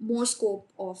have more scope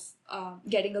of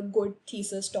getting a good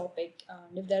thesis topic.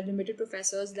 And if there are limited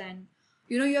professors, then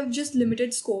you have just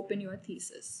limited scope in your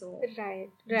thesis. So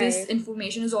Right. this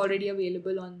information is already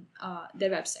available on their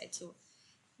website. So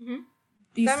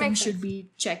these That things makes should sense.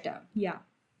 be checked out. Yeah.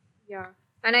 Yeah.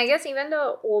 And I guess even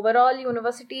the overall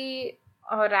university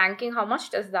ranking, how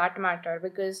much does that matter?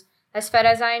 Because as far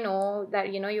as I know, that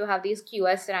you have these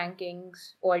QS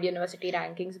rankings, World University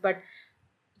rankings, but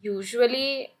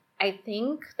usually I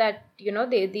think that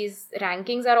these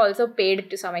rankings are also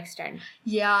paid to some extent.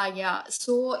 Yeah.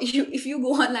 So if you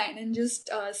go online and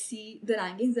just see the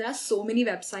rankings, there are so many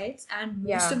websites, and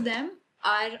most of them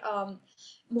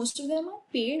are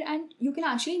paid, and you can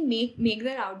actually make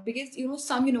that out because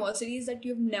some universities that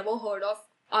you've never heard of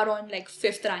are on like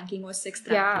 5th ranking or 6th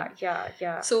ranking.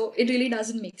 Yeah. So it really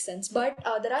doesn't make sense. But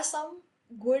there are some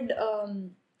good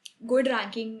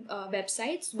ranking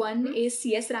websites. One is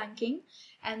CS ranking,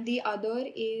 and the other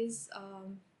is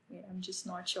I'm just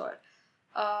not sure.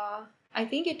 I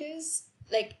think it is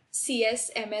like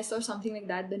CSMS or something like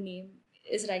that. The name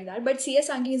is like that. But CS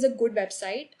ranking is a good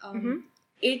website.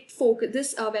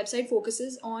 This website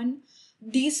focuses on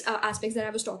these aspects that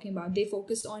I was talking about. They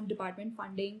focus on department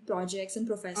funding, projects, and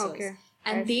professors. Okay.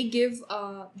 And they give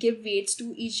weights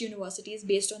to each universities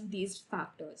based on these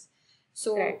factors.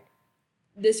 So Right.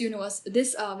 this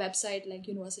website, like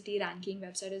university ranking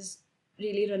website, is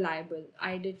really reliable.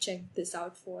 I did check this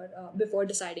out for before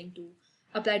deciding to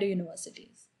apply to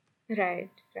universities.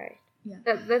 Right. Yeah.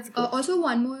 That's good. Also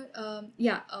one more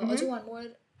also one more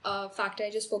factor I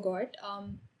just forgot.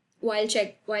 While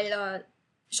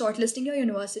shortlisting your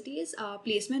universities,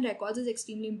 placement records is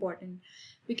extremely important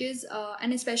because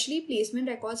and especially placement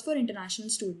records for international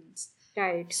students.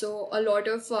 Right. So a lot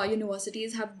of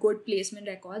universities have good placement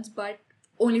records, but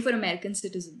only for American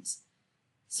citizens.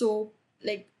 So,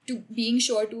 like, to being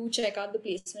sure to check out the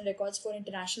placement records for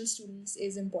international students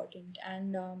is important.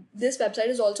 And this website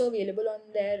is also available on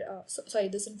their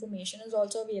this information is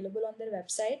also available on their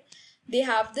website. They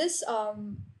have this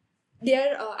they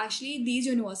are actually, these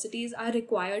universities are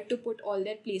required to put all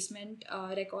their placement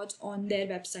records on their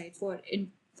website for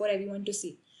everyone to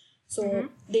see. So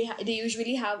they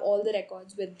usually have all the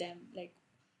records with them, like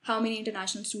how many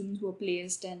international students were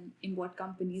placed and in what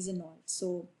companies and all.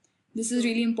 So this is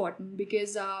really important,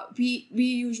 because we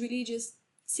usually just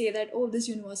say that, oh, this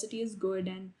university is good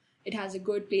and it has a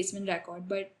good placement record,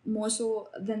 but more so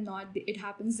than not, it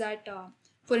happens that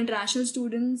for international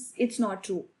students it's not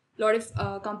true. A lot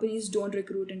of companies don't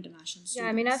recruit international students. Yeah,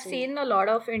 I mean, I've So, seen a lot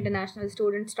of international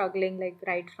students struggling, like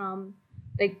right from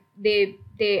like they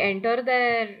enter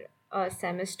their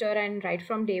semester, and right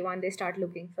from day one they start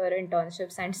looking for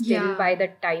internships, and still by yeah, the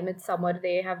time it's summer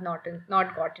they have not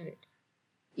gotten it.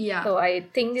 yeah. So I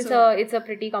think So it's a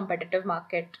pretty competitive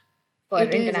market for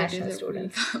it is international a very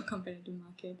students. competitive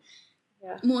market.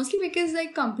 Yeah. Mostly because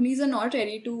like companies are not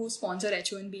ready to sponsor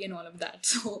H1B and all of that.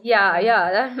 So Yeah,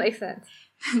 that makes sense.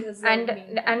 that's the main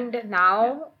thing. And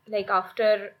now, like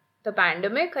after the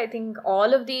pandemic, I think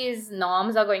all of these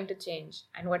norms are going to change,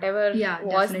 and whatever Yeah,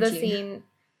 was the definitely. scene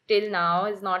till now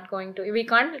is not going to. We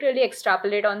can't really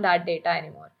extrapolate on that data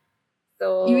anymore.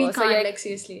 So We so can't, like like,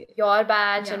 seriously. your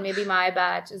batch Yeah. and maybe my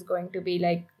batch is going to be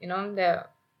like,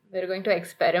 we're going to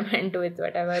experiment with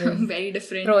whatever is Very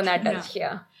different. thrown at Yeah, us.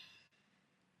 Yeah.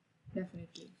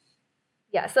 definitely.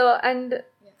 Yeah. So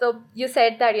you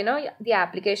said that the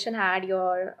application had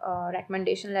your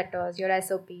recommendation letters, your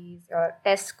SOPs, your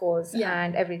test scores, Yeah.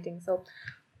 and everything. So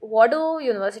what do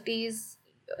universities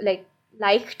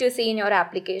like to see in your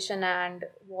application, and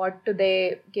what do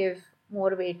they give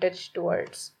more weightage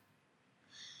towards?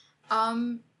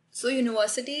 So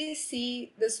universities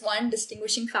see this one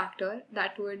distinguishing factor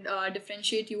that would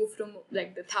differentiate you from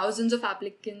like the thousands of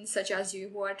applicants such as you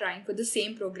who are trying for the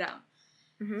same program.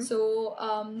 So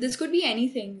this could be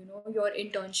anything, your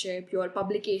internship, your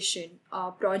publication,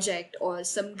 project, or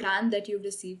some grant that you've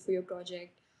received for your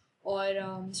project, or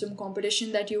some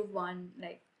competition that you've won,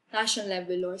 like national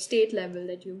level or state level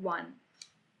that you've won,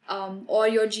 or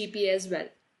your GPA as well.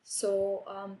 So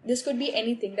this could be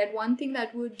anything. That one thing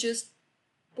that would just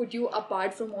put you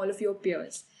apart from all of your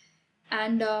peers.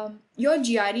 And your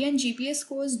GRE and GPA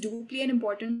scores do play an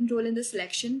important role in the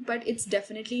selection, but it's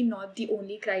definitely not the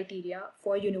only criteria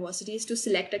for universities to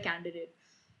select a candidate.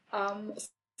 Um,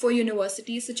 for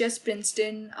universities such as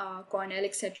Princeton, Cornell,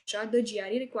 etc., the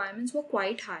GRE requirements were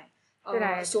quite high.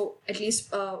 Right. So at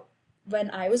least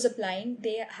when I was applying,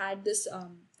 they had this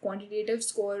quantitative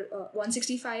score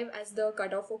 165 as the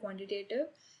cutoff for quantitative,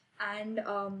 and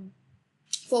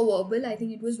for verbal, I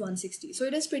think it was 160. So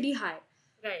it is pretty high.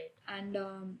 Right. And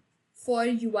for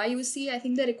UIUC, I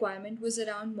think the requirement was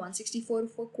around 164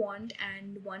 for quant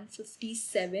and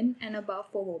 157 and above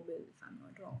for verbal, if I'm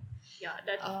not wrong. Yeah,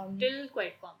 that's still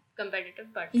quite competitive,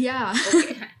 but Yeah,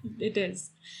 okay. it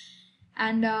is.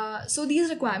 And so these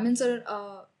requirements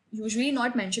are usually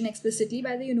not mentioned explicitly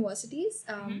by the universities.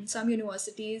 Some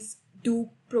universities do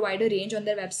provide a range on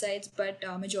their websites, but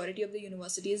majority of the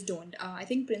universities don't. I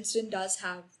think Princeton does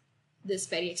have this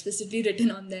very explicitly written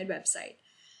on their website.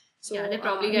 So Yeah, they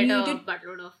probably I get mean, a you could-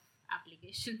 buttload of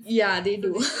applications. yeah, they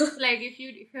do. It's like if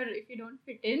you don't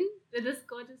fit in with the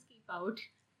score, just keep out.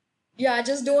 Yeah,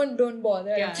 just don't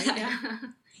bother. Yeah.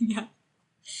 Yeah.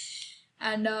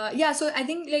 And so I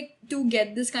think like to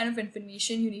get this kind of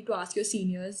information, you need to ask your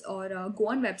seniors or go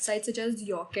on websites such as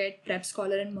Yocket, Prep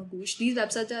Scholar, and Magoosh. These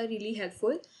websites are really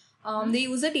helpful. They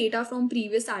use the data from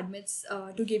previous admits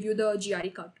to give you the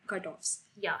GRE cutoffs.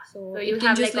 Yeah. So, you it can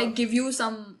have just like like give you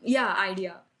some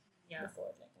idea Yeah.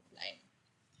 before like applying.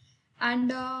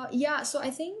 And so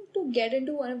I think to get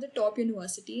into one of the top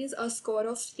universities, a score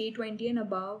of 320 and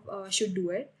above should do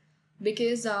it.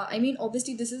 Because I mean,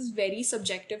 obviously, this is very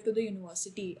subjective to the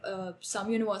university.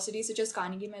 Some universities, such as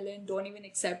Carnegie Mellon, don't even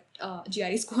accept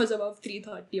GRE scores above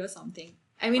 330 or something.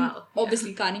 I mean, Wow, yeah.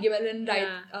 obviously, Carnegie Mellon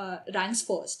Yeah. ranks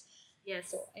first. Yes.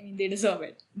 So, I mean, they deserve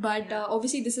it. But Yeah.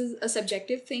 obviously, this is a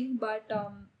subjective thing. But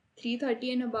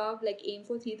 330 and above, like aim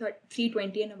for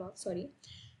 320 and above, sorry.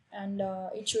 And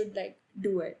it should like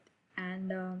do it.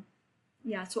 And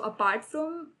so apart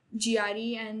from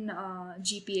GRE and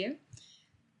GPA,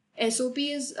 SOP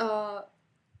is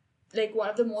like one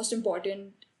of the most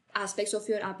important aspects of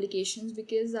your applications,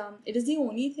 because it is the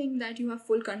only thing that you have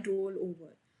full control over.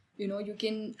 you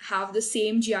can have the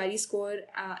same GRE score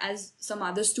as some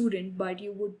other student, but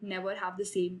you would never have the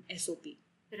same SOP.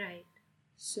 Right.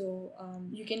 So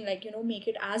you can make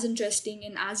it as interesting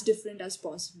and as different as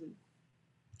possible.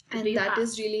 And Do you that have-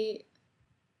 is really,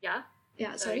 Yeah.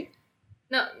 yeah, sorry.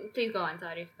 No, please go on.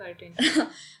 Sorry for it.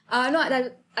 No,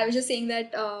 I was just saying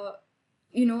that,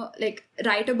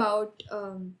 write about,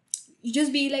 you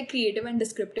just be like creative and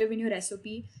descriptive in your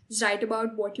SOP. Just write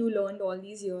about what you learned all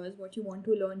these years, what you want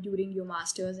to learn during your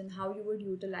master's, and how you would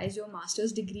utilize your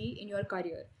master's degree in your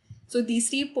career. So these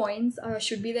 3 points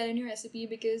should be there in your SOP,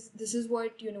 because this is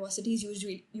what universities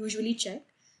usually check.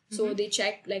 So they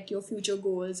check like your future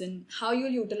goals and how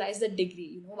you'll utilize that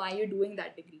degree, why you're doing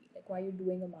that degree, like why you're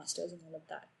doing a master's and all of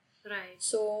that. Right.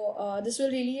 So this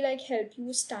will really like help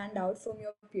you stand out from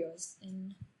your peers.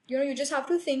 And you just have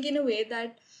to think in a way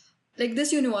that, like,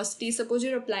 this university, suppose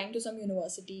you're applying to some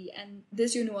university and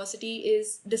this university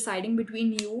is deciding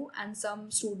between you and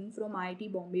some student from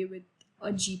IIT Bombay with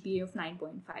a GPA of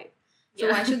 9.5. So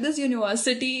why should this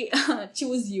university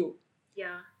choose you?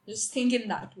 Yeah. Just think in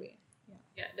that way.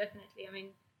 Yeah, definitely. I mean,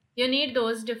 you need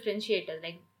those differentiators,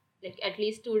 like at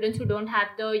least students who don't have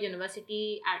the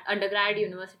university undergrad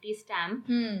university stamp.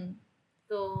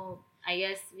 So I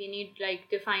guess we need like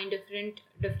to find different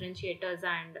differentiators,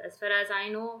 and as far as I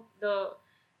know, the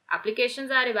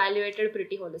applications are evaluated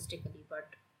pretty holistically, but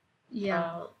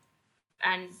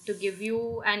and to give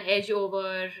you an edge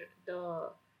over the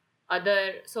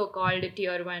other so-called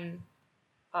tier 1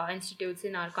 institutes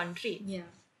in our country,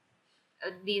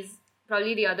 these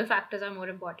probably the other factors are more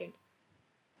important.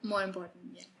 More important,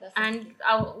 yeah. And Definitely.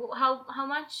 how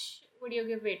much would you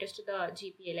give weightage to the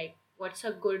GPA? Like, what's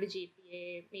a good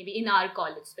GPA? Maybe in our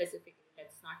college specifically.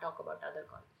 Let's not talk about other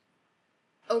colleges.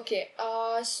 Okay.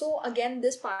 So again,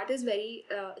 this part is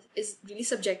really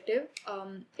subjective.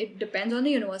 It depends on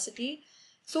the university.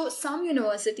 So some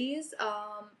universities,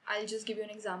 I'll just give you an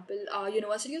example.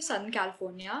 University of Southern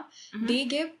California, they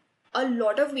give a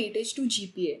lot of weightage to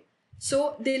GPA.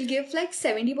 So they'll give like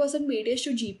 70% weightage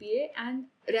to GPA and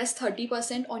rest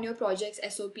 30% on your projects,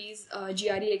 SOPs,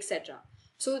 GRE, etc.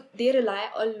 So they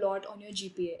rely a lot on your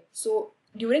GPA. So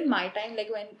during my time, like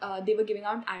when they were giving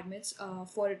out admits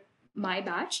for my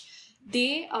batch,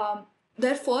 they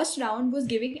their first round was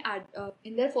giving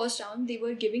in their first round they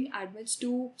were giving admits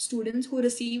to students who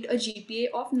received a GPA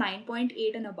of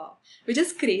 9.8 and above, which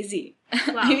is crazy.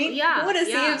 Wow. I mean, Yeah, who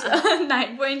receives a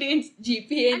 9.8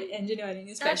 GPA in engineering,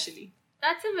 especially?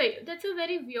 That's a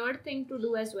very weird thing to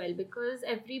do as well, because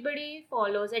everybody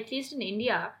follows, at least in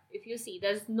India, if you see,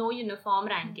 there's no uniform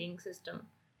ranking system.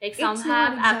 Like some It's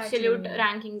have not exactly. absolute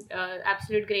ranking,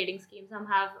 absolute grading scheme. Some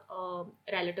have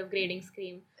relative grading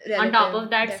scheme. On Relative, top of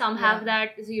that, some have yeah.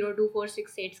 that 0 to 4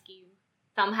 6 8 scheme.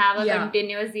 Some have a Yeah.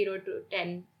 continuous 0 to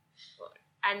 10,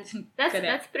 and that's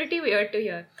Correct. pretty weird to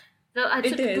hear. So,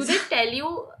 It do is. they tell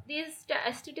you these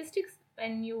statistics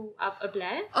when you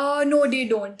apply? No, they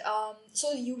don't.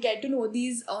 So you get to know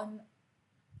these on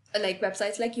like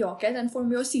websites like Yorket, and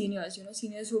from your seniors,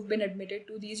 seniors who've been admitted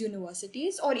to these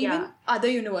universities or even Yeah. other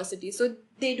universities. So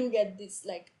they do get this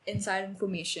like inside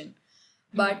information.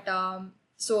 But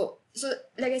so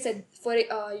like I said, for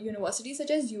universities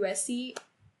such as USC,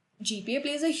 GPA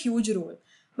plays a huge role.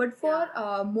 But for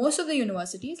most of the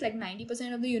universities, like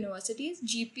 90% of the universities,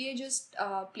 GPA just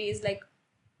plays like,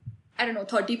 I don't know,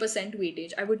 30%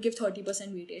 weightage. I would give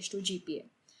 30% weightage to GPA.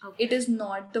 Okay. It is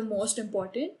not the most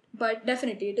important, but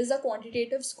definitely it is a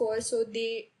quantitative score. So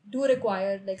they do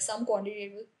require like some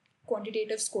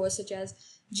quantitative scores such as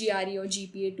GRE or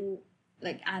GPA to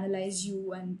like analyze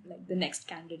you and like the next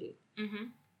candidate. Mm-hmm.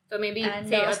 So maybe And,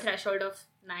 say a threshold of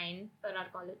 9 for our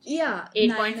college. Yeah, 8.5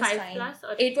 9 is fine. plus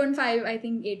or 8.5. I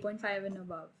think 8.5 and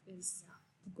above is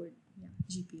good. Yeah,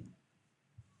 GPA.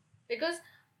 Because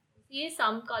see,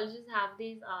 some colleges have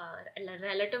these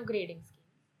relative grading schemes.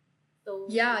 So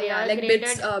they Yeah, are like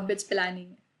graded, bits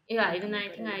planning. yeah, even I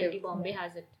think IIT Bombay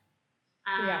has it.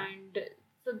 And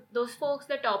so those folks,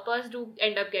 the toppers, do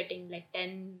end up getting like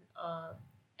 10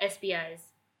 SPIs.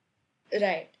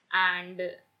 Right. And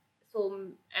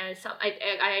so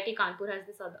IIT Kanpur has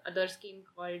this other scheme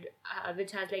called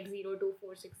which has like 0 to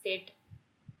 4 6 8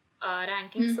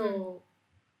 ranking. So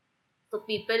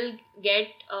people get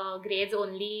grades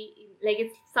only, like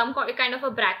it's some kind of a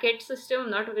bracket system.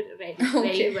 I'm not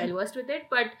very well versed with it,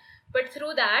 but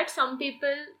through that, some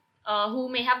people who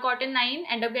may have gotten 9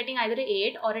 end up getting either a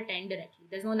 8 or a 10 directly.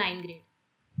 There's no 9 grade.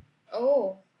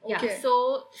 Oh, okay. Yeah.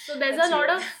 So there's That's a lot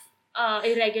weird. of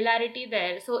irregularity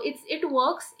there. So it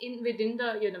works within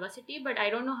the university, but I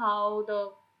don't know how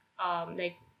the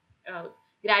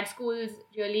grad schools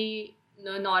really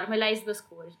normalize the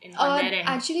scores on their end?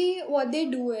 Actually, what they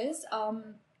do is,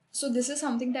 so this is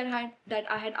something that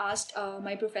I had asked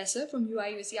my professor from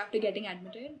UIUC after getting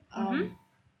admitted.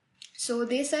 So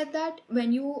they said that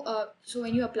when you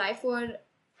apply for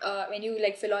when you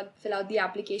like fill out the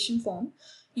application form,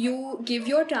 you give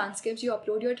your transcripts, you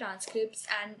upload your transcripts,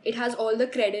 and it has all the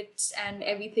credits and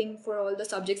everything for all the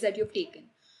subjects that you've taken.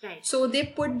 Right. So they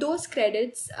put those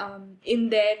credits in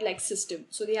their like system.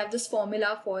 So they have this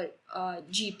formula for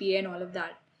GPA and all of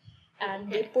that,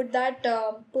 and they put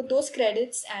those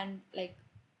credits and like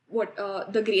what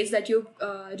the grades that you've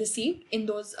received in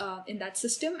those in that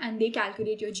system, and they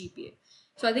calculate your GPA.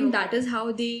 So I think that is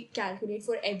how they calculate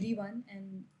for everyone,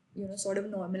 and sort of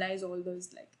normalize all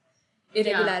those like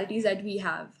irregularities that we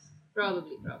have.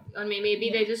 Probably, or maybe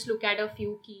they just look at a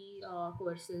few key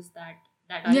courses that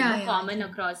are common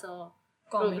across a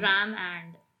program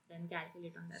and then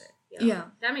calculate on that. Yeah.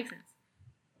 That makes sense.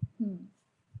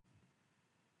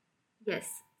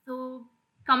 Yes. So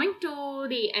coming to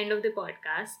the end of the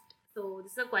podcast, so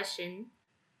this is a question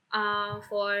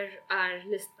for our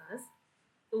listeners.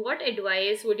 So what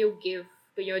advice would you give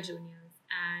to your juniors,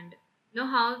 and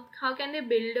how can they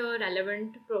build a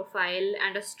relevant profile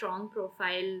and a strong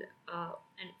profile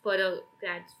and for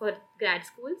grad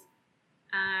schools,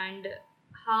 and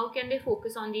how can they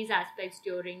focus on these aspects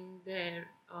during their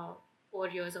 4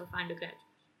 years of undergrad?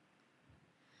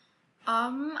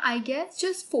 I guess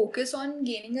just focus on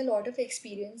gaining a lot of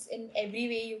experience in every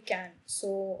way you can.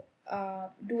 So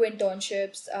do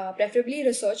internships, preferably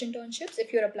research internships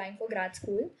if you're applying for grad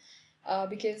school,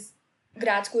 because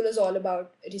grad school is all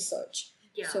about research.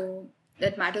 Yeah. So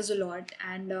that matters a lot,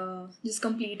 and just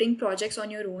completing projects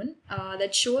on your own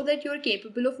that show that you're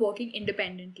capable of working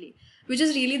independently, which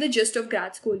is really the gist of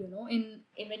grad school. In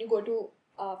when you go to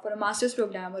for a master's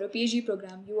program or a PhD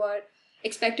program, you are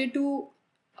expected to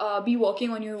be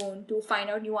working on your own to find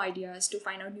out new ideas, to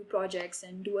find out new projects,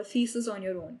 and do a thesis on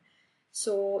your own.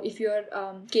 So if you're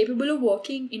capable of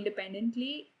working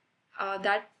independently,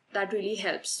 that really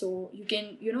helps. So you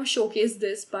can showcase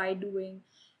this by doing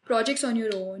projects on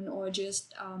your own, or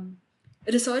just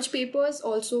research papers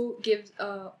also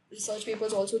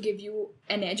give you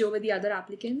an edge over the other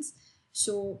applicants.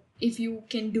 So if you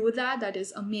can do that, that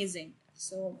is amazing.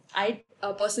 So I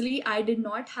personally, I did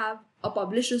not have a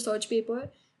published research paper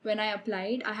when I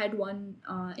applied. I had one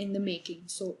in the making.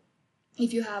 So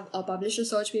if you have a published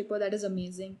research paper, that is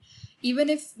amazing. Even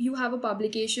if you have a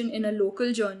publication in a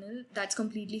local journal, that's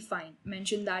completely fine.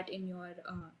 Mention that in your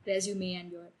resume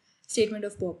and your statement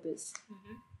of purpose.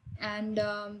 And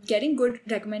getting good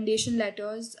recommendation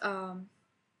letters,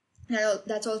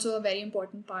 that's also a very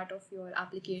important part of your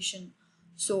application.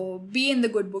 So be in the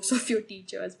good books of your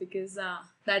teachers, because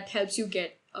that helps you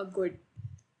get a good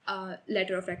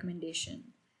letter of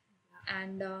recommendation.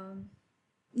 And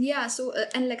so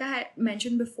and like I had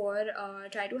mentioned before,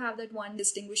 try to have that one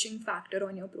distinguishing factor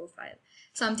on your profile,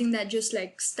 something that just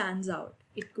like stands out.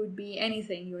 It could be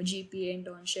anything, your GPA,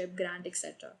 internship, grant,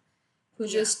 etc. So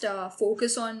just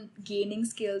focus on gaining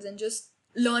skills and just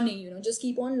learning, just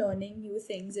keep on learning new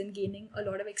things and gaining a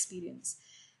lot of experience.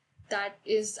 That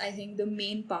is, I think, the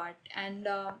main part. And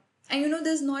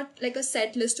there's not like a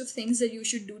set list of things that you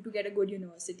should do to get a good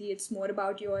university. It's more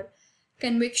about your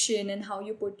conviction and how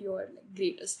you put your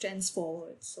greatest strengths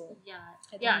forward. So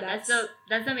I think that's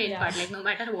the main part. Like no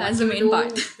matter what that's the main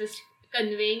part. Just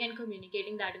conveying and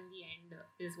communicating that in the end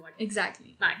is what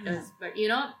exactly matters. But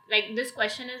like this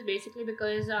question is basically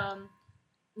because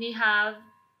we have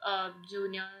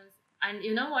juniors, and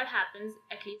what happens,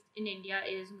 at least in India,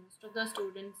 is most of the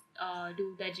students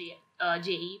do their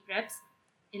JE preps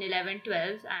in 11,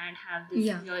 12 and have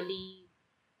this really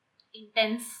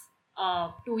intense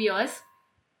 2 years.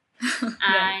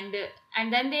 And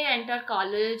then they enter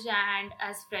college and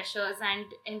as freshers,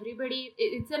 and everybody,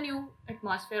 it's a new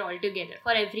atmosphere altogether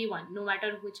for everyone, no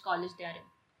matter which college they are in,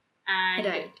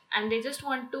 and they just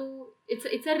want to,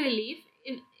 it's a relief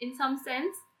in some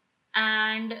sense,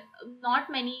 and not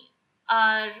many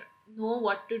know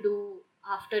what to do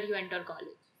after you enter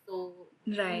college. So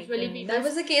usually that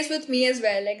was the case with me as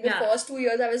well. Like the first 2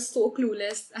 years I was so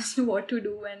clueless as to what to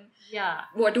do and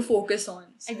what to focus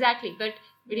on. So. Exactly, but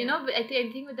I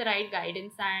think with the right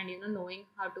guidance and knowing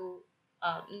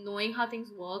how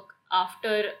things work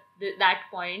after that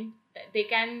point, they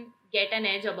can get an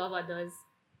edge above others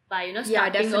by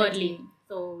starting early.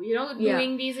 So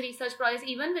doing these research projects,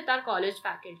 even with our college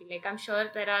faculty, like I'm sure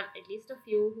there are at least a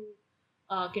few who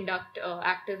conduct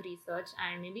active research,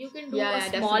 and maybe you can do a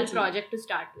small project to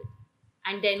start with,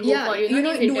 and then go for these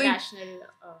international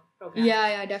program.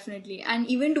 Yeah, definitely. And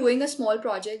even doing a small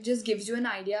project just gives you an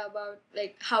idea about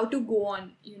like how to go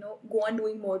on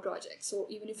doing more projects. So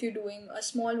even if you're doing a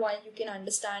small one, you can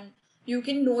understand, you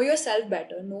can know yourself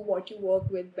better, know what you work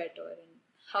with better, and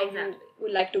how Exactly. you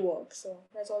would like to work. So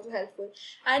that's also helpful.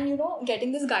 And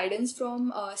getting this guidance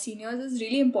from seniors is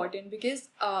really important, because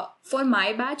for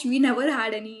my batch, we never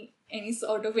had any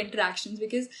sort of interactions,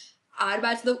 because our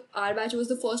batch was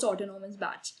the first autonomous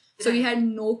batch. So we had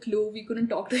no clue. We couldn't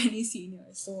talk to any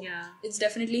seniors. So Yeah. it's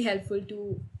definitely helpful to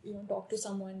talk to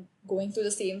someone going through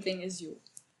the same thing as you.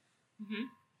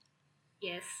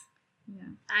 Yes. Yeah.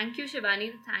 Thank you,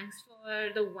 Shivani. Thanks for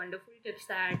the wonderful tips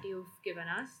that you've given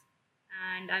us.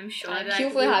 And I'm sure Thank that you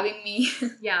for having me.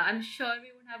 yeah, I'm sure we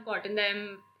wouldn't have gotten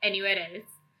them anywhere else.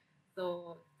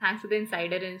 So thanks for the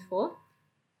insider info.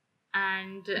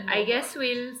 And I guess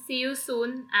we'll see you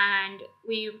soon. And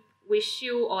we wish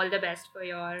you all the best for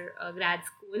your grad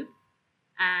school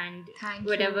and Thank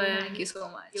whatever you. Thank you so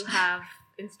much. you have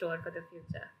in store for the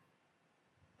future.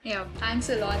 Yeah, thanks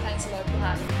a lot. Thanks a lot for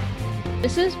having me.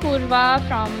 This is Purva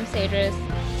from Ceres.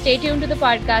 Stay tuned to the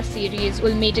podcast series.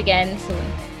 We'll meet again soon.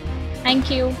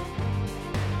 Thank you.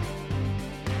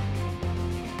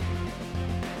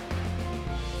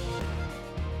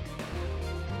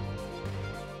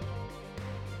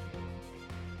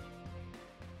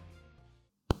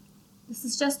 This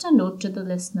is just a note to the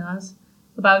listeners.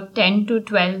 About 10 to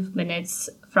 12 minutes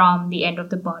from the end of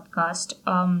the podcast,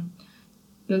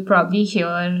 you'll probably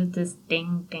hear this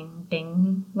ding, ding,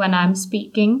 ding when I'm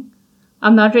speaking.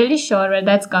 I'm not really sure where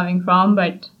that's coming from,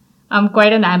 but I'm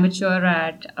quite an amateur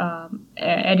at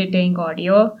editing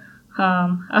audio.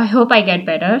 I hope I get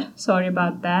better. Sorry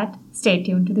about that. Stay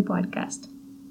tuned to the podcast.